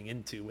we were getting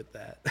into with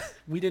that.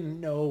 We didn't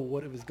know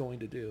what it was going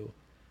to do.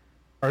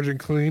 Argent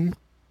Clean.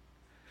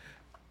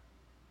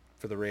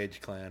 For the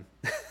Rage Clan.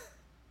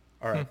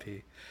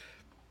 R.I.P.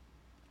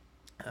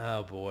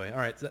 Oh boy. All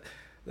right.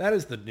 That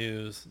is the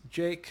news.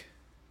 Jake,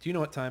 do you know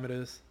what time it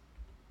is?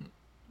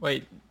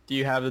 Wait, do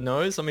you have the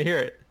noise? Let me hear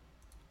it.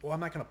 Well, I'm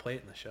not going to play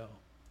it in the show.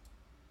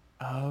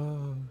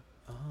 Oh.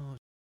 Oh.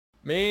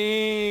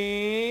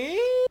 Me.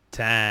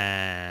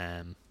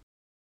 Time.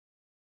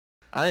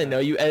 I didn't know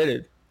you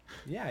edited.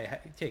 Yeah,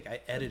 Jake, I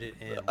edited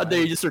it in. I thought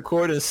you just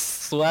record and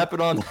slap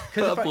it on the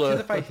Because upload.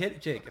 if I hit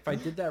Jake, if I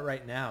did that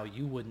right now,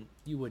 you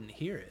wouldn't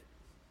hear it.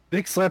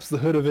 Nick slaps the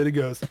hood of it and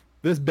goes,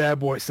 "This bad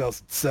boy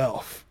sells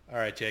itself." All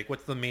right, Jake,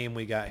 what's the meme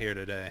we got here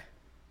today?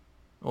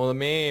 Well, the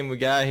meme we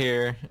got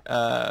here,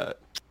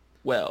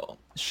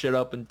 shut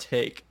up and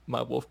take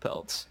my wolf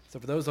pelts. So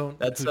for those don't,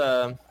 That's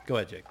go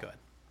ahead, Jake. Go ahead.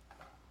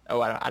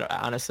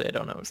 honestly, I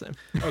don't know his name.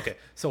 Okay,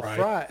 so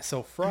Fry.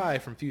 Fry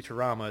from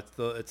Futurama.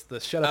 It's the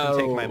shut up and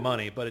take my Oh.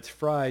 money, but it's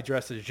Fry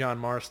dressed as John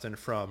Marston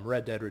from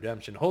Red Dead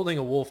Redemption, holding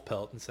a wolf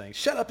pelt and saying,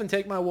 "Shut up and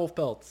take my wolf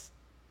pelts."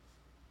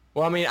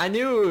 Well, I mean, I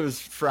knew it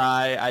was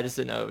Fry. I just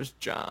didn't know it was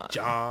John.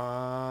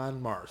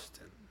 John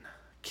Marston,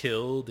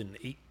 killed in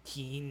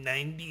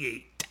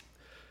 1898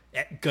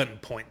 at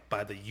gunpoint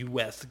by the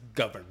U.S.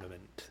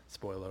 government.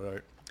 Spoiler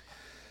alert.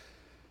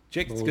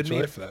 Jake, it's a good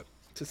meme. For that.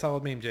 It's a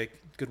solid meme, Jake.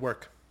 Good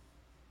work.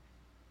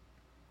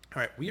 All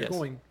right, we are Yes.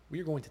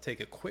 going to take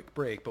a quick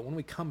break, but when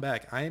we come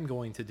back, I am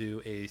going to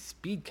do a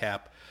speed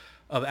cap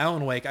of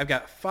Alan Wake. I've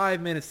got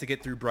 5 minutes to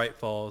get through Bright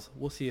Falls.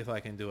 We'll see if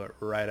I can do it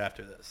right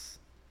after this.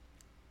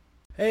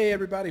 Hey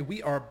everybody,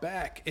 we are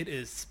back. It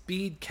is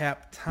speed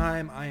cap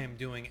time. I am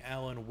doing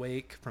Alan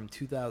Wake from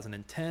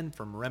 2010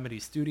 from Remedy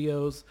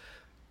Studios.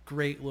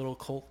 Great little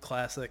cult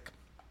classic.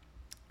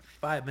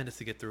 5 minutes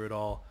to get through it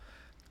all.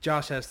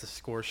 Josh has the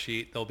score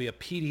sheet. There'll be a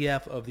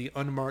PDF of the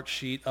unmarked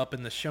sheet up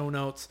in the show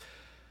notes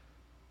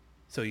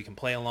so you can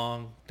play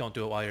along. Don't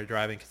do it while you're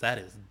driving because that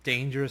is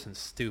dangerous and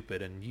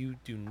stupid, and you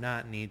do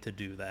not need to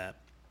do that.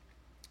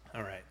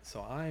 All right,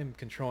 so I am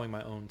controlling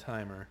my own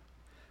timer.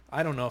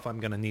 I don't know if I'm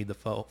going to need the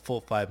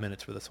full 5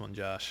 minutes for this one,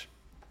 Josh.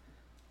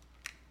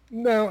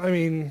 No, I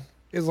mean,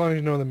 as long as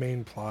you know the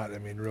main plot, I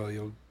mean, really,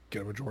 you'll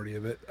get a majority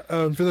of it.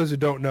 For those who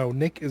don't know,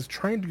 Nick is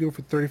trying to go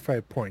for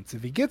 35 points.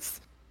 If he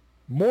gets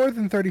more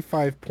than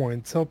 35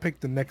 points, he'll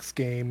pick the next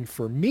game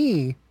for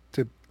me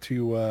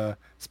to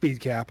speed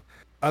cap.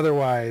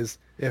 Otherwise,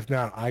 if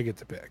not, I get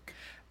to pick.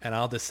 And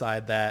I'll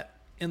decide that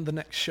in the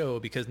next show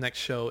because next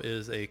show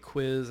is a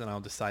quiz, and I'll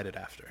decide it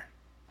after.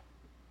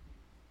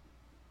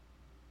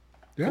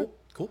 Yeah.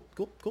 Cool.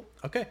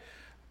 Okay.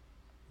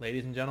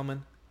 Ladies and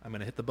gentlemen, I'm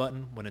going to hit the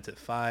button. When it's at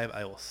 5,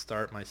 I will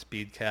start my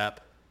speed cap.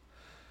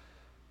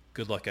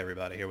 Good luck,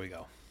 everybody. Here we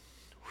go.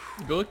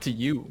 Good luck to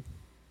you.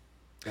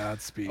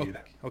 Godspeed.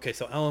 Okay,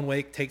 so Alan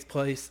Wake takes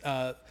place.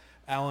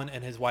 Alan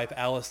and his wife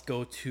Alice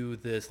go to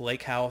this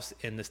lake house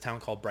in this town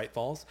called Bright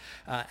Falls.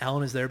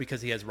 Alan is there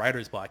because he has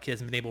writer's block. He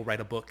hasn't been able to write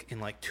a book in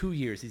like 2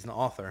 years. He's an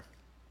author.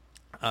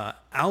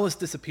 Alice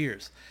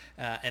disappears,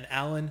 and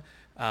Alan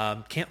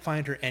can't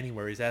find her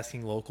anywhere. He's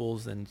asking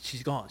locals, and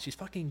she's gone. She's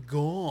fucking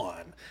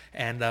gone.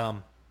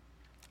 And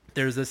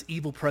there's this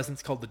evil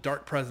presence called the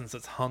Dark Presence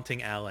that's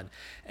haunting Alan,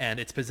 and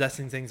it's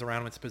possessing things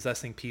around him. It's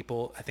possessing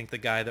people. I think the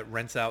guy that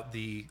rents out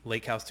the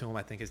lake house to him,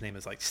 I think his name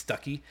is like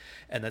Stucky,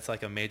 and that's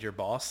like a major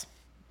boss.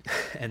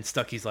 And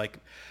Stucky's like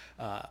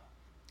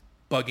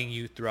bugging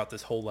you throughout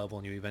this whole level,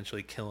 and you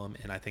eventually kill him,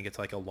 and I think it's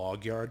like a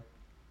log yard.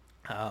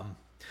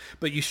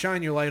 But you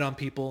shine your light on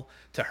people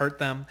to hurt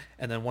them,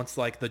 and then once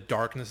like the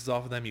darkness is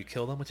off of them, you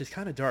kill them, which is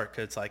kind of dark.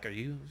 Cause it's like, are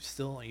you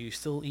still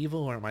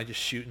evil, or am I just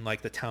shooting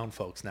like the town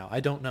folks now?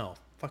 I don't know.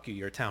 Fuck you,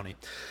 you're a townie.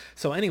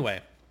 So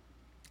anyway,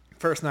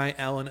 first night,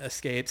 Alan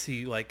escapes.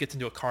 He like gets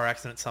into a car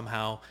accident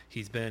somehow.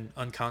 He's been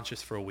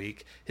unconscious for a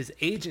week. His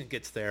agent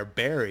gets there,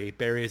 Barry.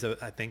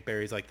 I think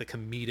Barry's like the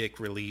comedic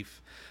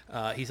relief.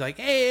 He's like,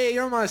 hey,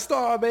 you're my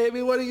star,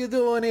 baby. What are you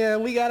doing here?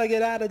 We got to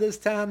get out of this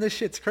town. This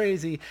shit's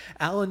crazy.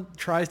 Alan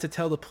tries to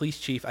tell the police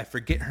chief. I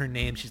forget her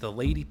name. She's the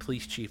lady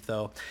police chief,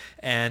 though.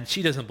 And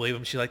she doesn't believe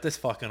him. She's like, this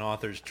fucking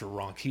author's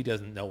drunk. He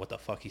doesn't know what the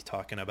fuck he's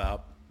talking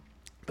about.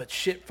 But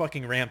shit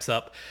fucking ramps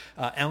up.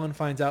 Alan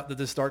finds out that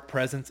this Dark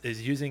Presence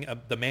is using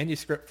the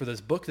manuscript for this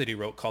book that he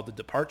wrote called The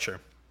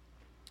Departure.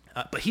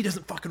 But he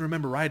doesn't fucking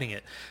remember writing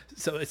it.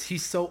 So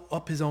he's so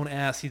up his own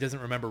ass he doesn't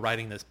remember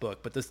writing this book.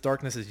 But this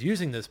darkness is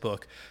using this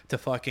book to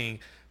fucking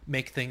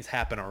make things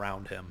happen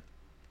around him.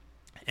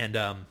 And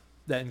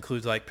that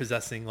includes like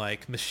possessing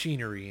like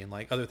machinery and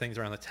like other things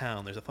around the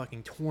town. There's a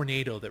fucking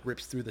tornado that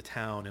rips through the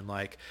town, and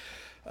like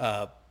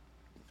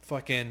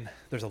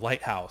there's a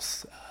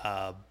lighthouse.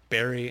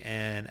 Barry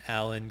and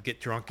Alan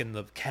get drunk in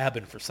the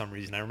cabin for some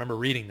reason. I remember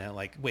reading that,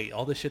 like, wait,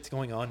 all this shit's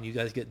going on, you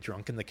guys get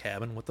drunk in the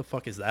cabin? What the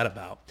fuck is that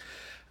about?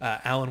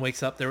 Alan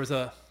wakes up. There was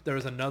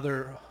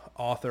another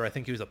author, I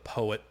think he was a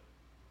poet.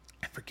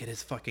 I forget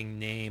his fucking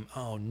name.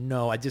 Oh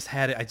no, I just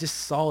had it. I just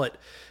saw it.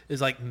 It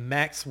was like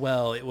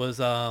Maxwell. It was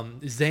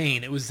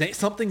Zane. It was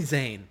something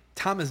Zane.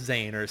 Thomas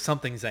Zane or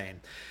something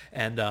Zane.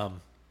 And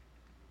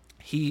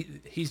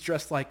he's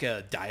dressed like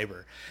a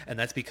diver, and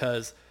that's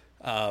because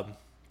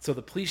so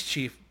the police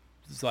chief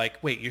is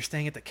like, wait, you're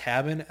staying at the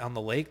cabin on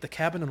the lake? The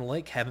cabin on the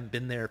lake haven't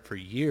been there for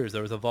years.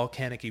 There was a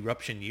volcanic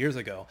eruption years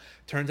ago.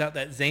 Turns out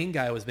that Zane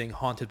guy was being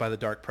haunted by the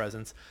Dark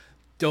Presence,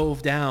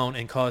 dove down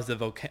and caused the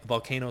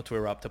volcano to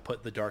erupt to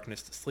put the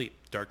darkness to sleep.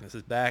 Darkness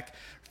is back,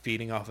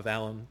 feeding off of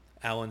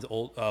Alan's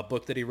old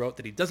book that he wrote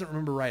that he doesn't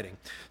remember writing.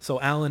 So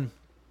Alan,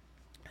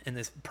 and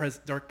this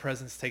Dark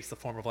Presence takes the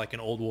form of like an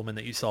old woman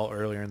that you saw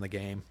earlier in the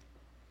game.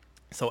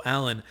 So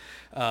Alan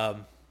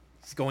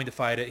is going to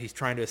fight it. He's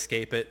trying to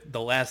escape it.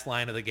 The last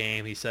line of the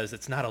game, he says,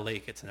 it's not a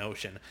lake, it's an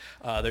ocean.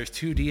 There's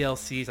 2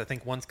 DLCs. I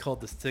think one's called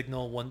The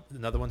Signal,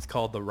 another one's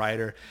called The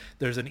Rider.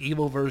 There's an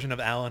evil version of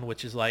Alan,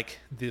 which is like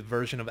the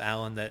version of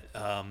Alan that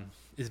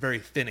is very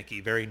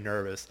finicky, very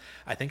nervous.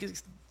 I think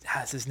is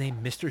his name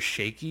Mr.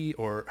 Shaky,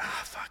 or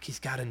he's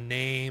got a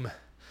name.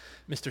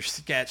 Mr.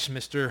 Sketch,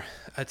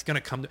 it's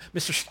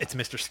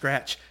Mr.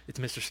 Scratch. It's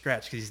Mr.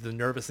 Scratch because he's the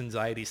nervous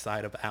anxiety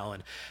side of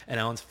Alan, and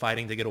Alan's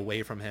fighting to get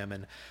away from him.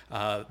 And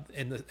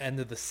in the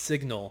end of The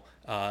Signal,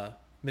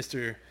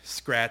 Mr.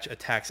 Scratch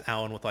attacks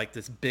Alan with like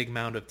this big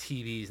mound of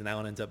TVs, and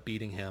Alan ends up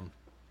beating him.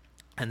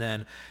 And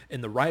then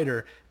in The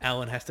Rider,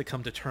 Alan has to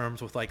come to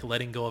terms with like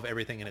letting go of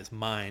everything in his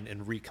mind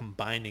and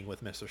recombining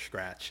with Mr.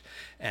 Scratch.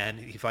 And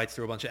he fights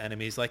through a bunch of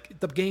enemies.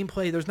 Like the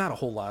gameplay, there's not a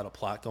whole lot of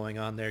plot going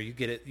on there. You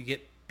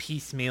get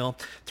piecemeal.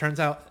 Turns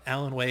out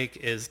Alan Wake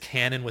is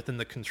canon within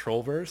the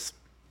Controlverse.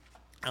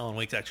 Alan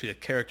Wake's actually a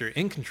character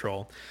in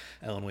Control.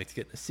 Alan Wake's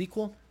getting a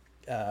sequel.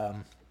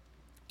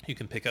 You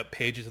can pick up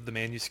pages of the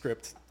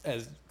manuscript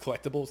as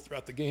collectibles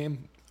throughout the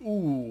game.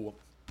 Ooh,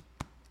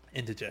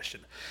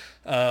 indigestion.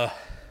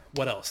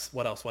 What else?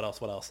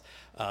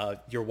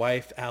 Your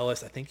wife,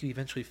 Alice, I think you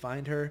eventually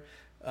find her.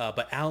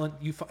 But Alan,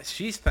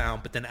 she's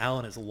found, but then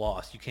Alan is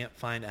lost. You can't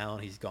find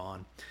Alan. He's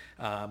gone.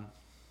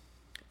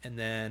 And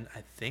then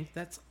I think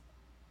that's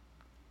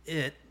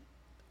it.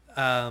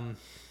 Let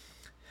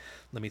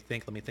me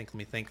think.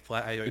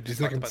 I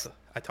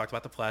talked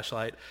about the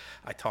flashlight.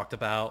 I talked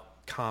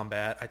about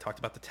combat. I talked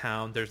about the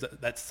town. There's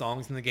that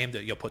songs in the game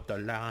that you'll put the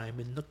lime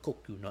in the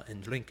coconut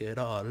and drink it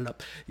all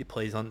up. It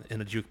plays in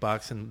a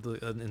jukebox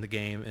in the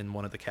game in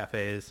one of the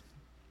cafes.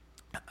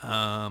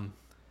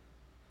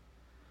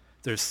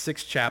 There's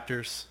 6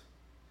 chapters.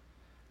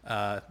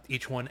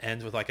 Each one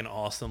ends with like an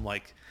awesome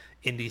like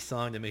indie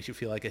song that makes you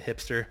feel like a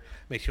hipster,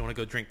 makes you want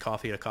to go drink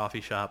coffee at a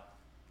coffee shop.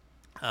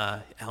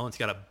 Alan's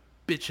got a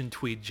bitchin'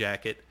 tweed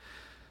jacket.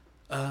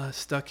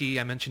 Stucky,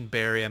 I mentioned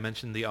Barry, I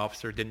mentioned the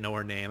officer, didn't know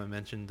her name, I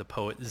mentioned the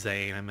poet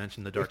Zane, I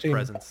mentioned the Dark 15.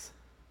 Presence.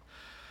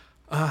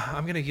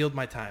 I'm going to yield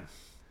my time.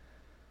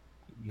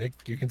 Nick,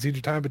 you concede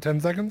your time at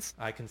 10 seconds?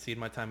 I concede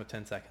my time of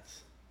 10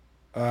 seconds.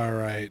 All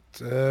right.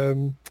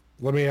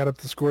 Let me add up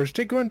the scores.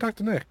 Jake, go ahead and talk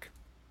to Nick.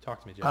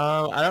 Talk to me, Jeff.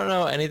 I don't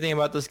know anything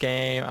about this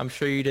game. I'm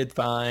sure you did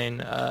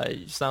fine.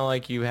 You sound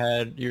like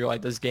you're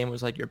like this game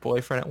was like your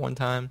boyfriend at one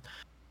time.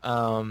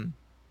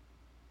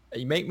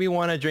 You make me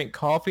want to drink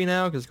coffee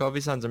now because coffee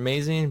sounds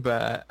amazing,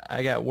 but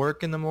I got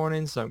work in the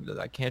morning, so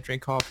I can't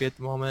drink coffee at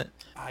the moment.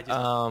 I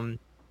just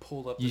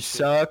pulled up. You the shit,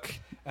 suck.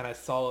 And I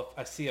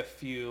see a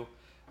few.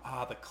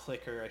 The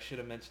clicker. I should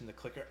have mentioned the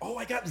clicker. Oh,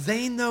 I got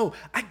Zane though.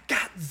 I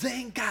got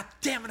Zane. God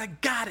damn it, I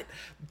got it.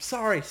 I'm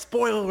sorry.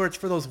 Spoiler alerts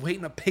for those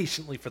waiting up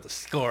patiently for the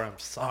score. I'm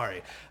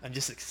sorry. I'm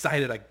just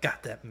excited I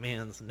got that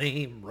man's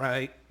name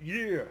right.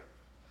 Yeah.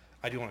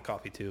 I do want a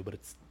coffee too, but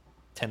it's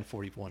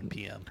 10:41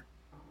 p.m.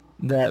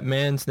 That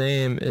man's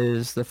name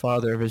is the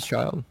father of his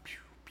child.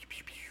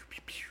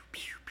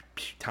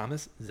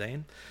 Thomas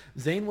Zane.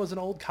 Zane was an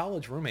old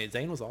college roommate.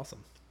 Zane was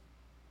awesome.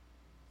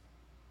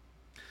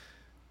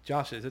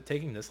 Josh, is it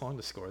taking this long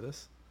to score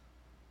this?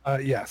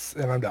 Yes,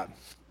 and I'm done.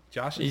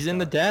 Josh, He's in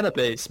the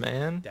database,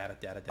 man.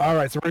 data. All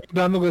right, so we're going to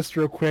go down the list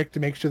real quick to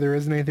make sure there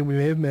isn't anything we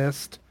may have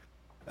missed.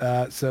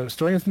 So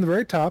starting from the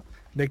very top,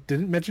 Nick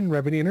didn't mention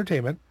Remedy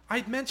Entertainment.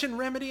 I mentioned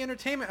Remedy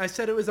Entertainment. I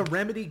said it was a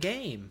Remedy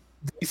game.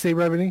 Did you say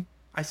Remedy?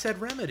 I said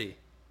Remedy.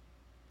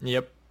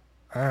 Yep.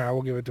 All right,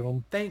 we'll give it to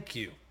him. Thank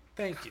you.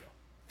 Yeah.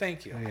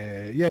 Thank you.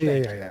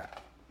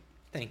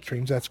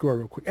 Change that score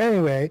real quick.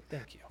 Anyway,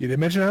 Thank you. you didn't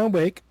mention Alan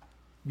Wake.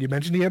 You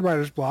mentioned he had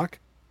writer's block.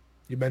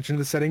 You mentioned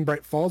the setting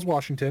Bright Falls,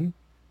 Washington.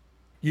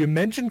 You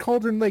mentioned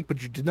Cauldron Lake,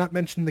 but you did not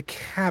mention the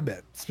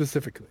cabin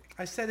specifically.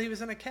 I said he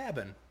was in a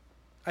cabin.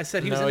 I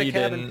said he was No, in a you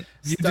cabin. didn't.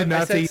 You did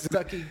not I say said he's-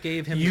 Stucky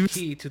gave him you- the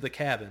key to the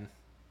cabin.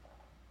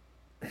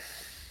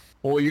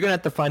 Well, you're gonna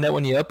have to find that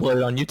when you upload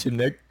it on YouTube,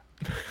 Nick.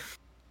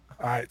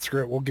 All right,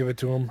 screw it. We'll give it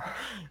to him.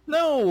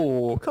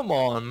 No, come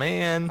on,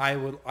 man. I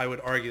would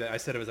argue that I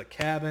said it was a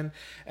cabin,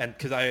 and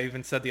because I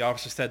even said the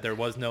officer said there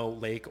was no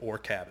lake or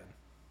cabin.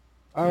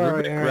 All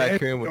right, Rubik all right.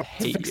 Raccoon would I'll have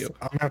to hate fix- you.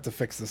 I'm gonna have to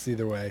fix this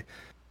either way.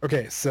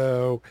 Okay,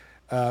 so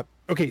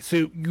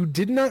you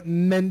did not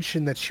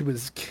mention that she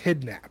was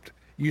kidnapped.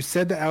 You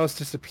said that Alice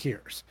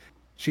disappears.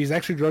 She's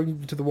actually drugged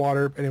into the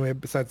water. Anyway,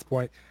 besides the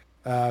point.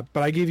 But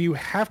I gave you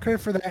half credit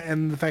for that,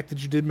 and the fact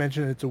that you did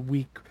mention it's a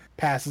week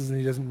passes and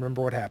he doesn't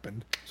remember what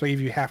happened. So I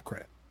gave you half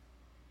credit.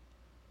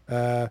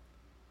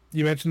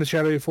 You mentioned the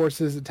shadowy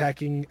forces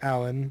attacking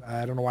Alan.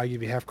 I don't know why I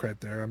gave you half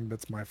credit there.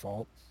 That's my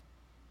fault.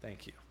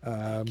 Thank you.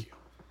 Thank you.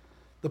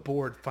 The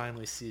board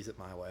finally sees it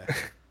my way.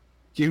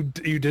 You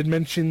did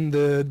mention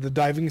the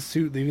diving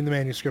suit leaving the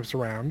manuscripts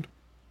around.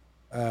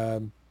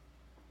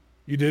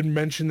 You did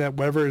mention that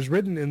whatever is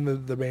written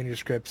in the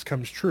manuscripts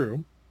comes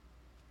true.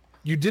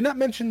 You did not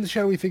mention the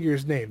shadowy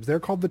figures' names. They're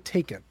called the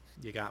Taken.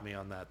 You got me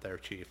on that there,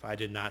 Chief. I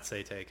did not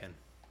say taken.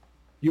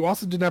 You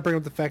also did not bring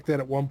up the fact that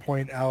at one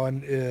point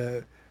Alan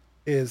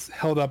is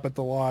held up at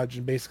the lodge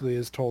and basically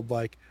is told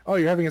like, "Oh,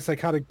 you're having a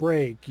psychotic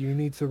break. You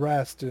need to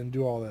rest and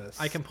do all this."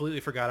 I completely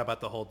forgot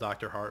about the whole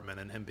Dr. Hartman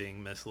and him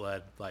being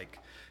misled, like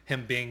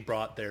him being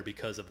brought there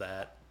because of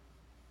that.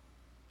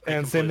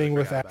 And same thing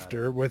with forgot about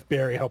After, with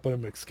Barry helping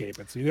him escape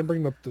it. So you didn't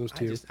bring up those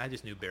two. I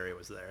just knew Barry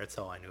was there. That's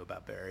all I knew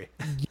about Barry.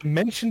 You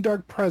mentioned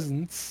Dark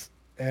Presence,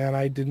 and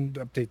I didn't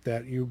update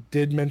that. You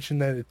did mention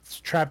that it's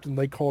trapped in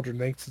Lake Cauldron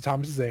thanks to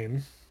Thomas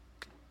Zane.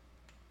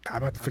 I'm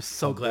about to I'm fix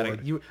so the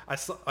glad board. I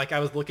saw, like I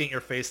was looking at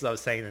your face as I was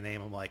saying the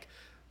name. I'm like,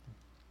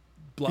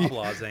 blah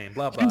blah Zane,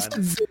 blah blah.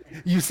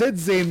 You said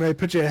Zane, and I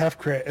put you at half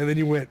credit, and then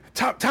you went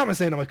Thomas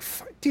Zane. I'm like,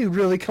 dude,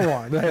 really? Come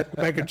on.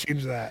 I could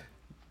change that.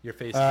 Your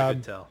face is a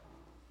good tell.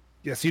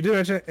 Yes, you did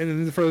mention it, and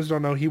then for those who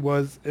don't know, he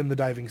was in the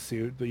diving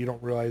suit, but you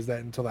don't realize that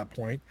until that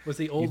point. Was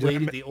the You old did lady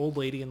men- the old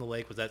lady in the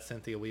lake? Was that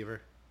Cynthia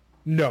Weaver?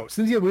 No,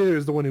 Cynthia Wheeler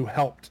is the one who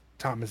helped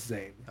Thomas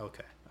Zane.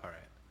 Okay, all right.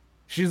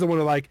 She's the one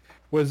who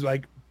was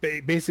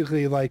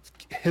basically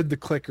hid the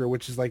clicker,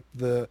 which is like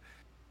the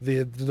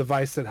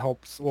device that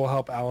will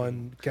help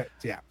Alan get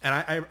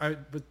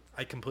And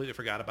I completely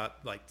forgot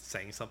about like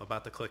saying something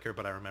about the clicker,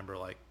 but I remember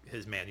like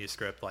his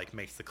manuscript like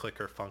makes the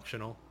clicker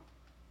functional.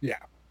 Yeah.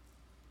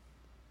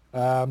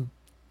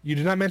 You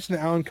did not mention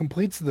that Alan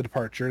completes the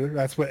departure.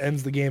 That's what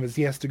ends the game, is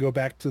he has to go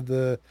back to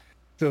the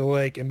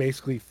lake and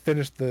basically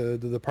finish the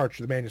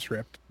departure, the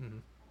manuscript.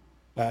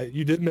 Mm-hmm.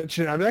 You did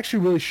mention, I'm actually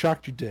really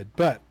shocked you did,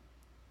 but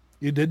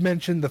you did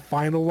mention the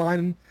final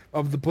line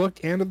of the book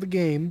and of the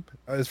game,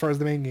 as far as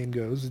the main game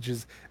goes, which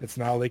is, "It's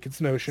not a lake, it's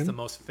an ocean." It's the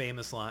most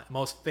famous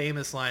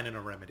line in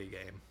a Remedy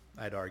game,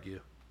 I'd argue.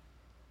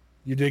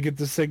 You did get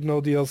the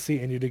Signal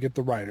DLC, and you did get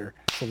the writer.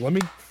 So let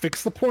me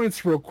fix the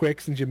points real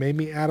quick, since you made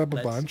me add up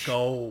a bunch.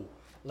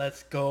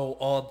 Let's go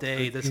all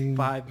day. This 13.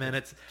 5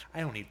 minutes. I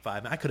don't need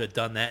 5 minutes. I could have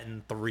done that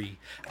in 3.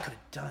 I could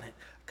have done it.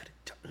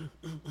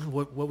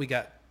 What we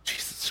got?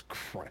 Jesus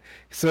Christ.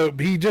 So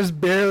he just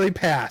barely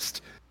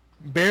passed.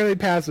 Barely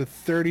passed with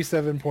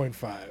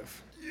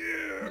 37.5.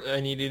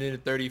 And you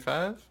needed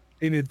 35?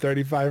 He needed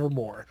 35 or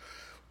more.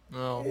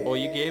 Oh, well,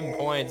 you gave him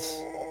points.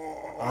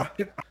 I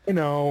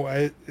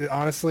know.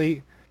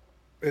 Honestly,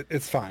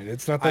 It's fine.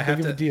 It's not I that have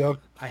big of a to deal.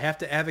 I have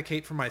to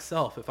advocate for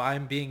myself. If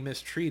I'm being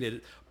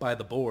mistreated by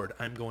the board,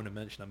 I'm going to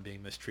mention I'm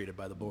being mistreated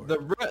by the board.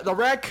 The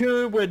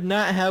raccoon would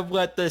not have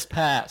let this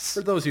pass.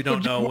 For those who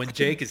don't know, when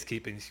Jake is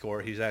keeping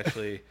score, he's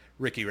actually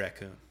Ricky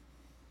Raccoon.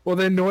 Well,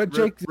 then know what,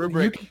 Jake?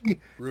 Rubric.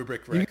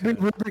 Rubric You can be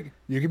Raccoon. rubric.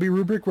 You can be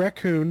rubric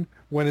raccoon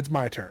when it's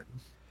my turn.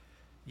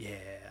 Yeah.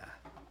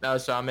 No,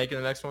 so I'm making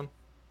the next one.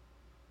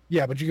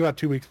 Yeah, but you got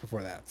 2 weeks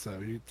before that,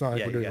 so it's not like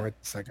Yeah, we're you doing it got- right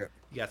this second.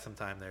 You got some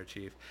time there,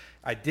 Chief.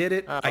 I did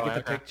it. Oh, I get to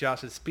okay. pick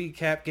Josh's speed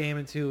cap game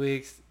in 2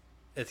 weeks.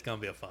 It's going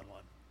to be a fun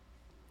one.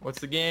 What's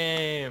the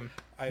game?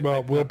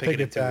 Well, we'll I'll pick in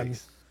it then.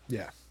 weeks.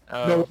 Yeah.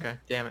 Oh, No. okay.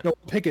 Damn it. No,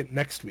 pick it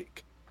next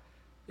week.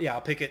 Yeah,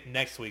 I'll pick it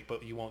next week,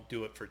 but you won't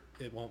do it for.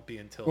 It won't be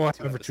until. We'll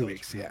two have it for 2 episodes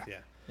weeks, from now. yeah.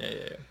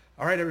 Yeah.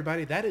 All right,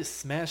 everybody. That is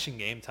Smashing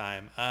Game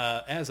Time.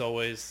 As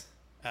always,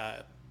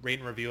 rate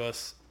and review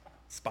us.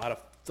 Spotify,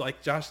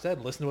 like Josh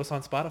said, listen to us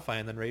on Spotify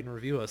and then rate and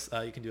review us.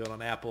 You can do it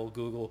on Apple,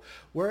 Google,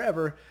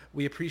 wherever.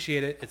 We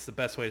appreciate it. It's the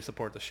best way to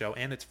support the show,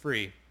 and it's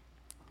free.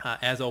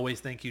 As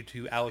always, thank you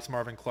to Alex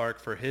Marvin Clark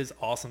for his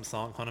awesome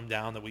song, Hunt 'Em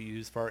Down, that we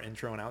use for our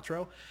intro and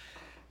outro.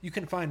 You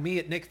can find me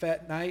at Nick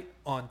Fat Knight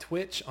on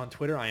Twitch. On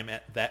Twitter, I am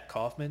at That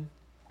Kaufman.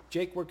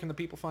 Jake, where can the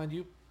people find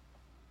you?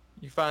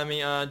 You can find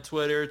me on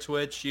Twitter,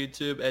 Twitch,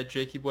 YouTube at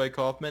Jakey Boy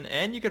Kaufman,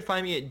 and you can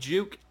find me at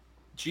Juke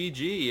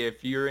GG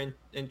if you're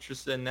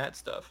interested in that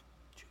stuff.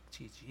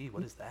 GG,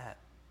 what is that?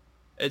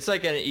 It's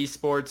like an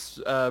esports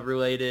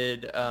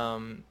related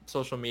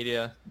social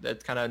media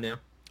that's kind of new.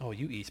 Oh,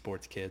 you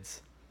esports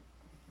kids.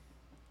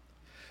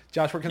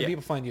 Josh, where can the Yeah.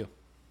 people find you?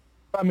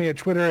 Find me at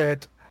Twitter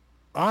at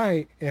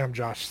I am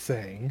Josh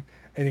Saying,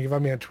 and you can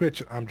find me on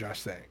Twitch at I'm Josh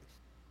Saying.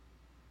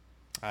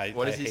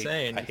 What is he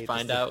saying? I hate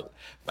Find this- out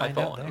by Find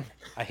out following. then.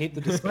 I hate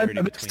the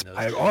disparity between those.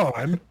 I'm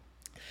on.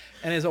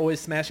 And as always,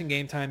 Smashing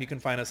Game Time. You can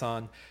find us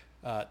on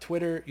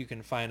Twitter. You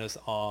can find us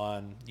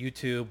on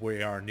YouTube.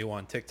 We are new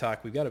on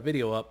TikTok. We've got a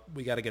video up.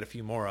 We got to get a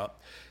few more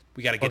up.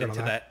 We got to get Working on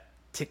into that.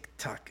 that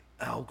TikTok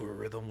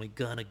algorithm. We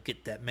gonna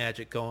get that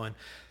magic going.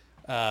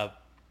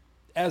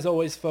 As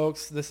always,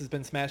 folks, this has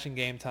been Smashing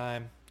Game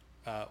Time.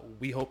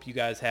 We hope you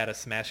guys had a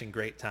smashing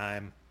great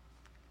time.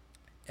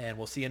 And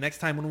we'll see you next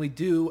time when we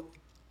do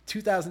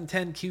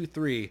 2010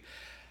 Q3.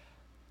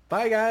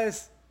 Bye,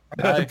 guys.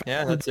 Yeah,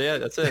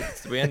 that's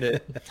it. We end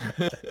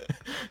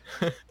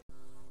it.